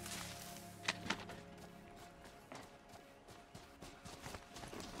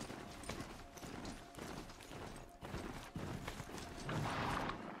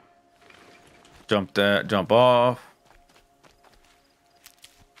 Jump that, jump off.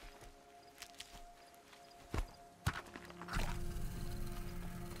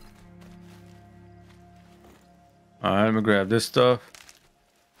 All right, let me grab this stuff.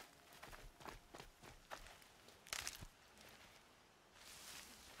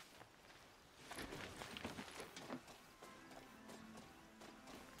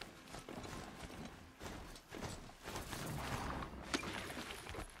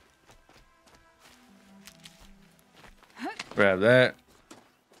 Grab that.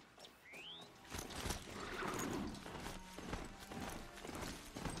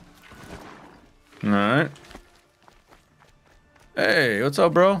 All right. Hey, what's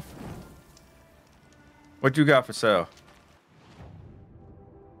up, bro? What you got for sale?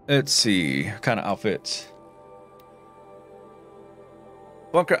 Let's see. What kind of outfits?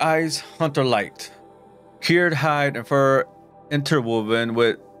 Bunker eyes, hunter light. Cured hide and fur interwoven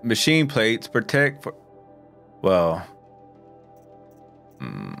with machine plates protect for... Well...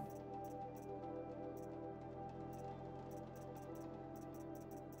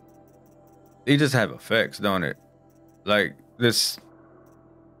 They just have effects, don't it? Like this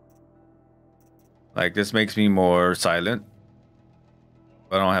makes me more silent.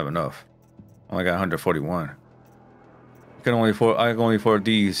 But I don't have enough. I only got 141. I can only afford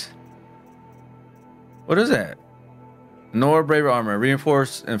these. What is that? Nor Brave armor,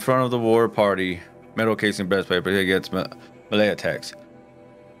 reinforced in front of the war party. Metal casing breastplate, but it gets melee attacks.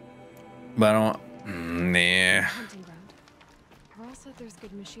 But I don't. Nah. Hunting ground. Pearl said there's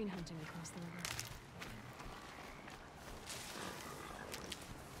good machine hunting across the river.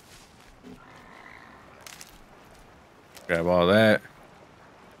 Grab all that.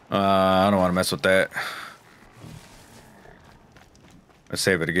 I don't want to mess with that. Let's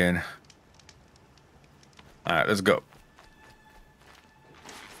save it again. All right, let's go.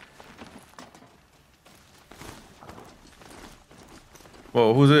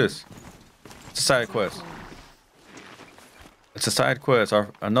 Whoa, who's this? It's a side quest. It's a side quest,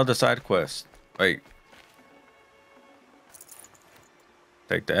 or another side quest. Wait.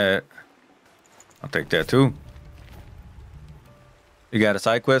 Take that. I'll take that too. You got a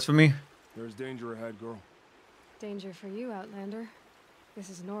side quest for me? There's danger ahead, girl. Danger for you, Outlander. This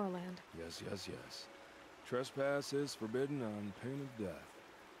is Norland. Yes, yes, yes. Trespass is forbidden on pain of death.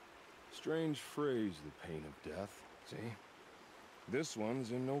 Strange phrase, the pain of death. See? This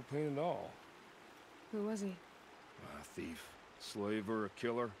one's in no pain at all. Who was he? A thief, slaver, a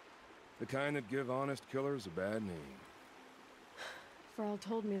killer. The kind that give honest killers a bad name. Farrell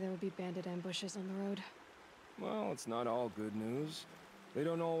told me there would be bandit ambushes on the road. Well, it's not all good news. They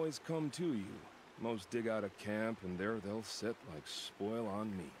don't always come to you. Most dig out a camp, and there they'll sit like spoil on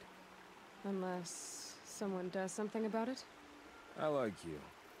meat. Unless someone does something about it? I like you.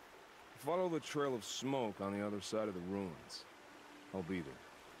 Follow the trail of smoke on the other side of the ruins. I'll be there.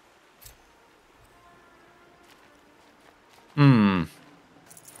 Hmm.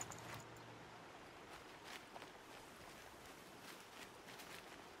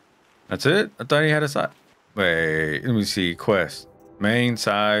 That's it? I thought he had a side. Wait, let me see. Quest. Main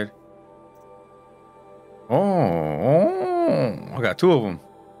side. Oh, I got two of them.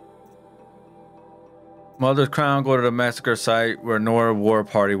 Mother's Crown, go to the massacre site where Nora war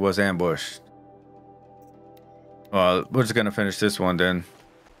party was ambushed. Well, we're just gonna finish this one then.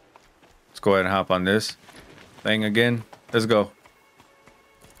 Let's go ahead and hop on this thing again. Let's go.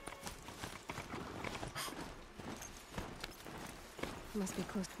 Must be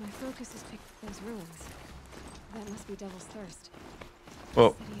close. My focus is picked those ruins. That must be Devil's Thirst.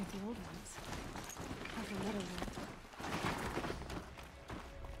 Well, City of the old ones. Have another one.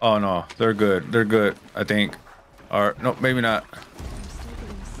 oh no, they're good. They're good, I think. Or no, maybe not.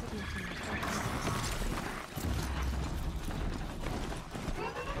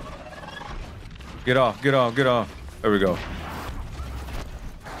 Get off, get off, get off. There we go.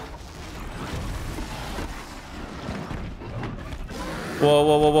 Whoa,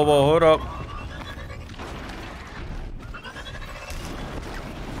 whoa, whoa, whoa, whoa, hold up.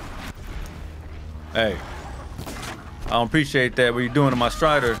 Hey. I don't appreciate that. What you doing to my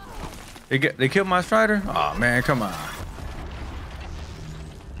Strider? They killed my Strider? Oh man, come on.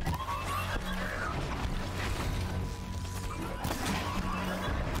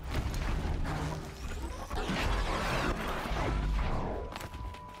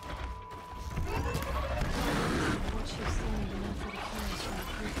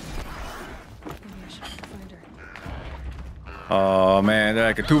 Oh man,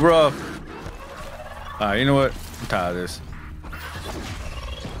 they're like too rough. Alright, you know what? I'm tired of this.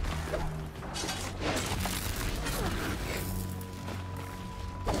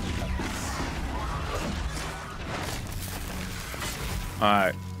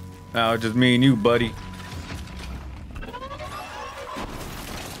 Alright. Now it's just me and you, buddy.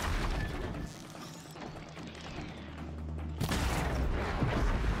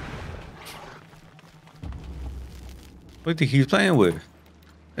 What do you think he's playing with?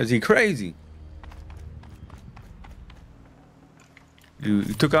 Is he crazy? You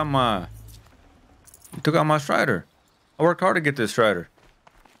took out my Strider. I worked hard to get this Strider.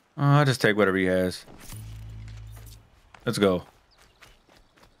 I'll just take whatever he has. Let's go.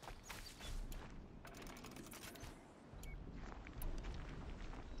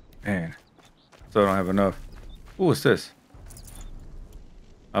 Man, still don't have enough. Ooh, what's this?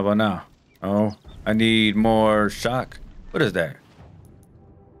 How about now? Oh, I need more shock. What is that?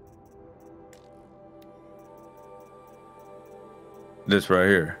 This right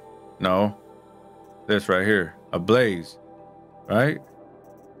here. No. This right here. A blaze. Right?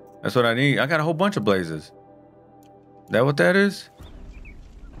 That's what I need. I got a whole bunch of blazes. Is that what that is?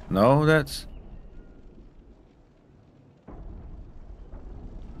 No, that's...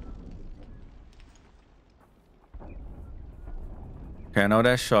 Okay, I know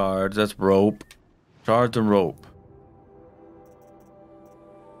that's shards. That's rope. Shards and rope.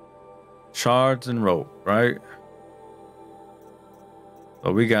 Shards and rope, right?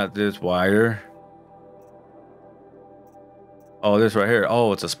 So we got this wire. Oh, this right here.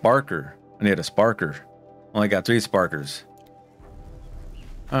 Oh, it's a sparker. I need a sparker. Only got 3 sparkers.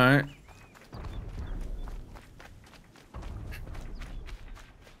 All right.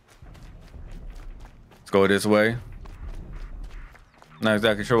 Let's go this way. Not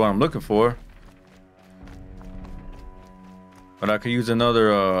exactly sure what I'm looking for. But I could use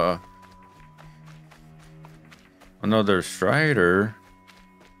another Strider.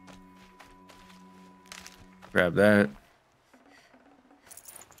 Grab that.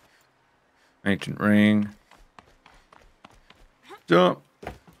 Ancient ring. Jump.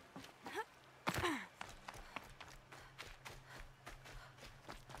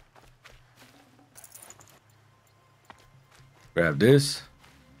 Grab this.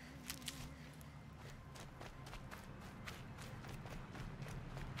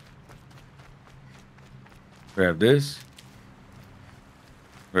 Grab this.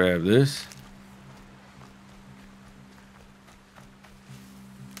 Grab this.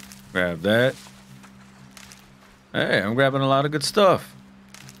 Grab that. Hey, I'm grabbing a lot of good stuff.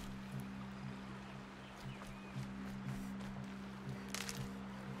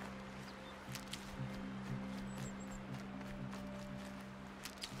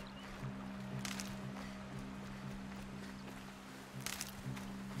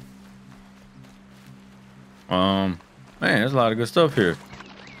 Man, there's a lot of good stuff here.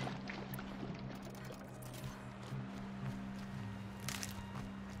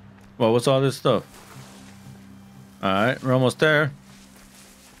 Well, what's all this stuff? All right, we're almost there.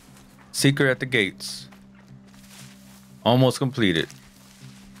 Secret at the gates. Almost completed.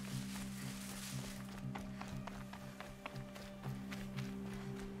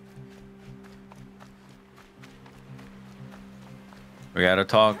 We gotta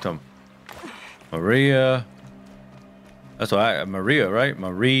talk to Maria. That's why Maria, right?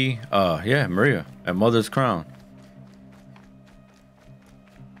 Marie. Yeah, Maria at Mother's Crown.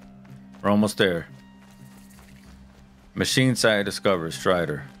 We're almost there. Machine site discovered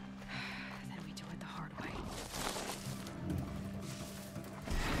Strider. Then we do it the hard way.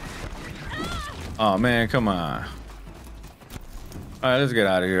 Oh man, come on. Alright, let's get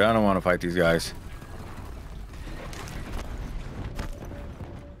out of here. I don't want to fight these guys.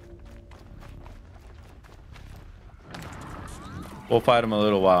 We'll fight them a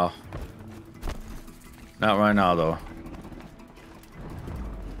little while. Not right now though.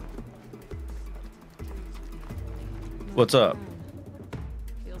 What's up?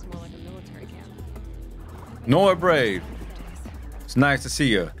 Feels more like a military camp. Nora Brave. It's nice to see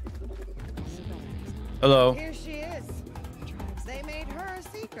you. Hello. Here she is. They made her a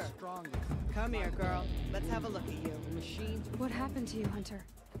seeker. Come here, girl. Let's have a look at you. Machines. What happened to you, Hunter?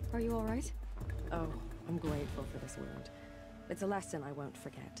 Are you all right? Oh, I'm grateful for this wound. It's a lesson I won't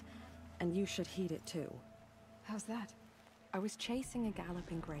forget. And you should heed it too. How's that? I was chasing a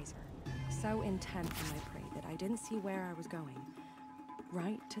galloping grazer, so intent on my prey that I didn't see where I was going.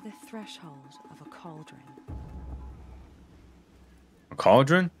 Right to the threshold of a cauldron. A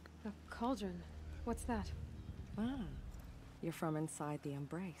cauldron? A cauldron? What's that? Ah, you're from inside the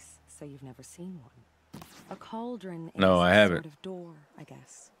embrace, so you've never seen one. A cauldron is No, I a haven't. sort of door, I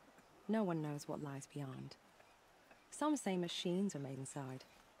guess. No one knows what lies beyond. Some say machines are made inside.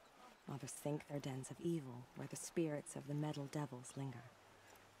 Others think they're dens of evil, where the spirits of the metal devils linger.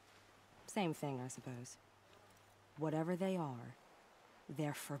 Same thing, I suppose. Whatever they are,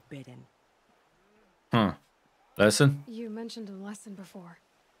 they're forbidden. Huh. Lesson? You mentioned a lesson before.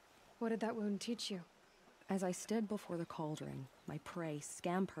 What did that wound teach you? As I stood before the cauldron, my prey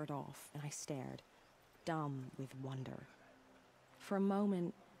scampered off, and I stared, dumb with wonder. For a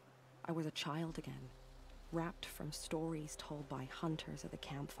moment, I was a child again, wrapped from stories told by hunters at the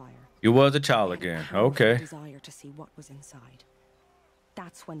campfire. You was a child again. Okay. Desire to see what was inside.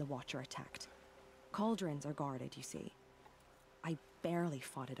 That's when the Watcher attacked. Cauldrons are guarded, you see. I barely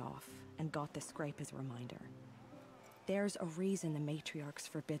fought it off, and got the scrape as a reminder. There's a reason the matriarchs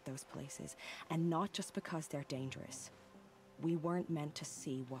forbid those places, and not just because they're dangerous. We weren't meant to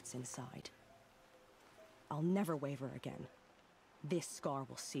see what's inside. I'll never waver again. This scar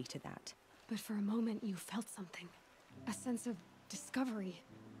will see to that. But for a moment you felt something. A sense of discovery.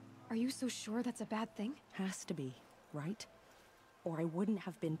 Are you so sure that's a bad thing? Has to be, right? Or I wouldn't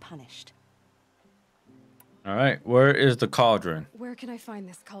have been punished. All right. Where is the cauldron? Where can I find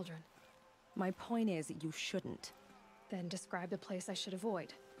this cauldron? My point is, you shouldn't. Then describe the place I should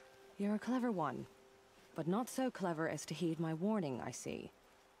avoid. You're a clever one. But not so clever as to heed my warning, I see.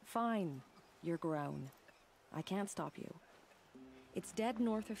 Fine. You're grown. I can't stop you. It's dead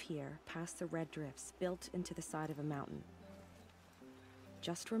north of here, past the red drifts, built into the side of a mountain.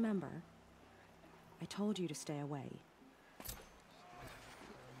 Just remember, I told you to stay away.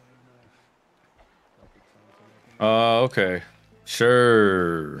 Okay.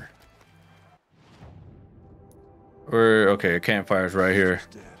 Sure. We're okay. Campfire's right here.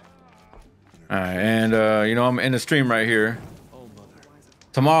 All right, and you know, I'm in the stream right here.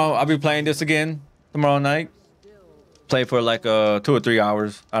 Tomorrow I'll be playing this again. Tomorrow night. Play for like 2 or 3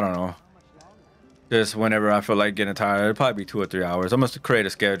 hours. I don't know. Just whenever I feel like getting tired. It'll probably be 2 or 3 hours. I'm gonna create a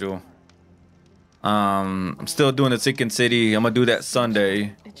schedule. I'm still doing the Sinking City. I'm gonna do that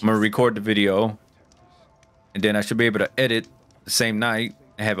Sunday. I'm gonna record the video, and then I should be able to edit the same night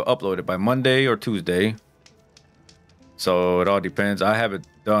and have it uploaded by Monday or Tuesday. So it all depends. I have it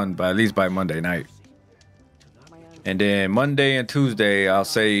done by at least by Monday night. And then Monday and Tuesday, I'll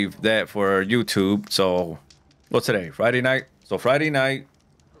save that for YouTube. So what's today? Friday night. So Friday night,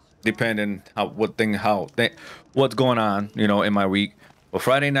 depending what's going on, you know, in my week. But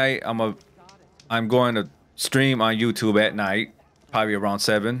Friday night, I'm going to stream on YouTube at night, probably around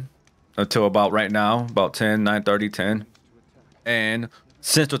 7 until about right now, about 10, 9:30, 10, and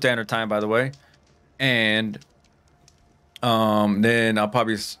Central Standard Time, by the way. And then I'll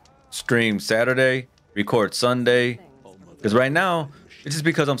probably stream Saturday, record Sunday, because right now it's just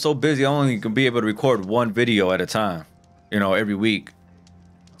because I'm so busy, I only can be able to record one video at a time, you know, every week.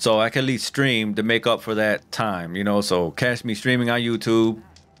 so I can at least stream to make up for that time, you know. So catch me streaming on YouTube,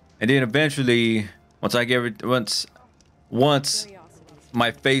 and then eventually, once I get once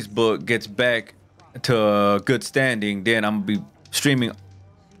my Facebook gets back to good standing, then I'm gonna be streaming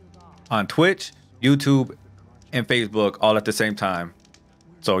on Twitch, YouTube, and Facebook all at the same time.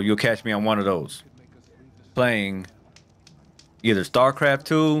 So you'll catch me on one of those, playing either StarCraft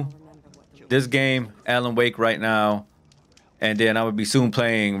 2, this game, Alan Wake right now, and then I would be soon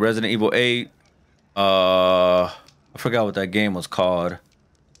playing Resident Evil 8. I forgot what that game was called.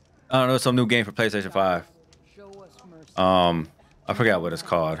 I don't know, some new game for PlayStation 5. I forgot what it's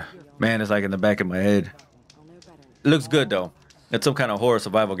called. Man, it's like in the back of my head. It looks good though. It's some kind of horror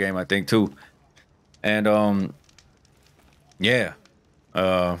survival game, I think, too. And yeah.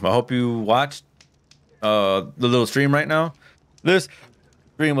 I hope you watched the little stream right now. This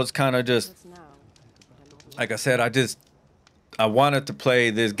stream was kind of just, like I said, I wanted to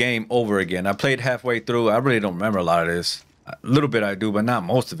play this game over again. I played halfway through. I really don't remember a lot of this. A little bit I do, but not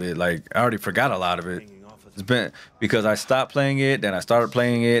most of it. Like, I already forgot a lot of it. It's been because I stopped playing it, then I started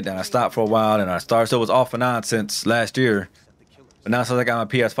playing it, then I stopped for a while, and I started. So it was off and on since last year. But now since I got my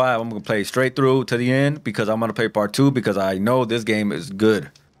PS5, I'm gonna play straight through to the end because I'm gonna play part 2 because I know this game is good.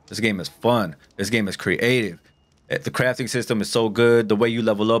 This game is fun. This game is creative. The crafting system is so good. The way you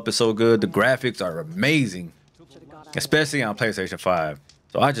level up is so good. The graphics are amazing, especially on PlayStation 5.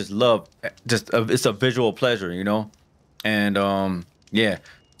 So I just love, it's a visual pleasure, you know. And yeah.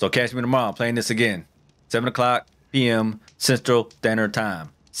 So catch me tomorrow playing this again, 7 o'clock p.m. Central Standard Time.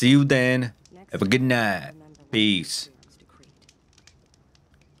 See you then. Have a good night. Peace.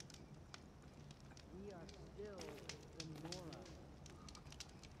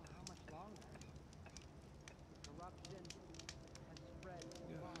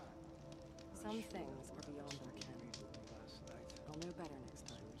 Some things are beyond our ken. I'll know better next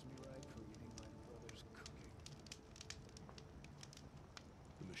time.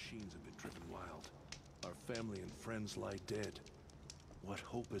 The machines have been driven wild. Our family and friends lie dead. What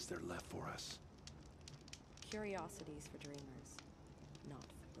hope is there left for us? Curiosities for dreamers, not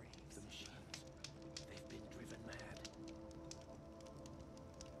for braves. The machines, they've been driven mad.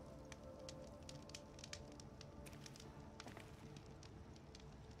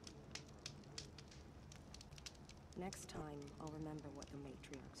 Next time, I'll remember what the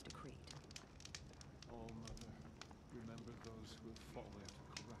matriarchs decreed. All Mother, remember those who have fallen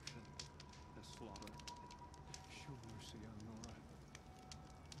to corruption and slaughter. Show mercy on Nora.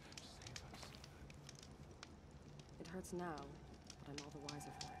 Save us. It hurts now, but I'm all the wiser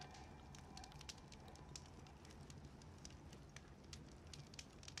for it.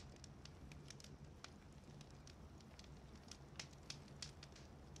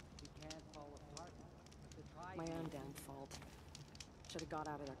 My own damn fault. Should have got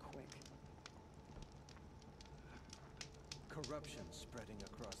out of there quick. Corruption spreading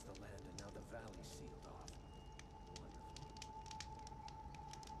across the land, and now the valley sealed off.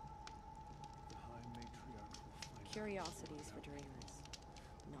 The High Matriarch will find Curiosities for dreamers,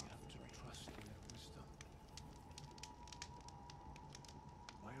 not have to trust in their wisdom.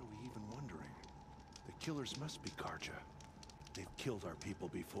 Why are we even wondering? The killers must be Karja. They've killed our people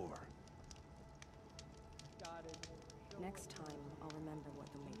before. Next time, I'll remember what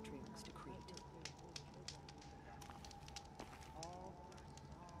the matriarchs decreed. All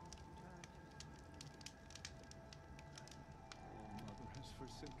Mother has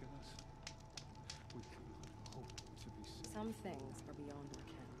forsaken us. We cannot hope to be saved. Some things are beyond our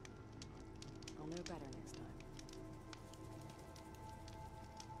ken. I'll know better next time.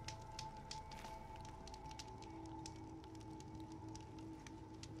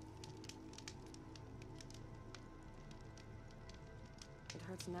 It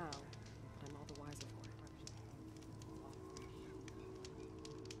hurts now, but I'm all the wiser for it.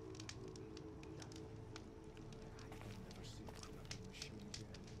 I'll never see a corrupting machine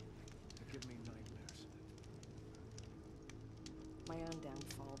again. They give me nightmares. My own damn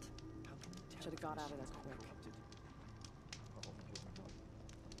fault. Should have got out of there quick.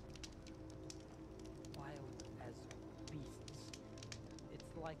 Wild as beasts.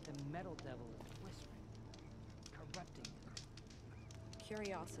 It's like the metal devil is whispering, corrupting.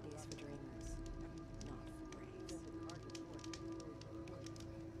 Curiosities for dreamers, not for braves.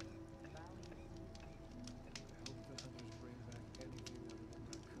 I hope the hunters bring back anything other than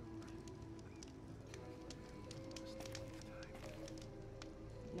raccoon.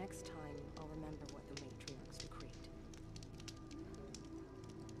 Next time, I'll remember what the matriarchs decreed.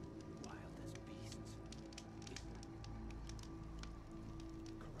 Wild as beasts.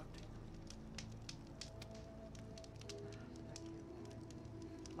 Corrupting.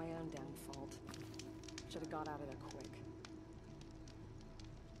 My own damn fault. Should have got out of there quick.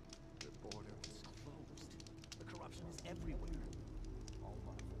 The border is closed. The corruption is everywhere. All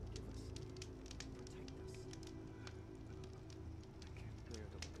Mother will give us. Protect us. I can't bear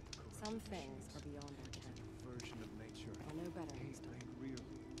to look at the corruption Some things machines. are beyond our ken. Version of nature. I'll know better next time. Made real.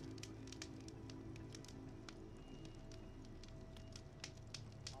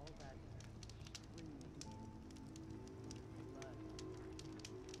 All that screaming blood.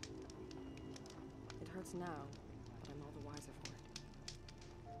 It hurts now,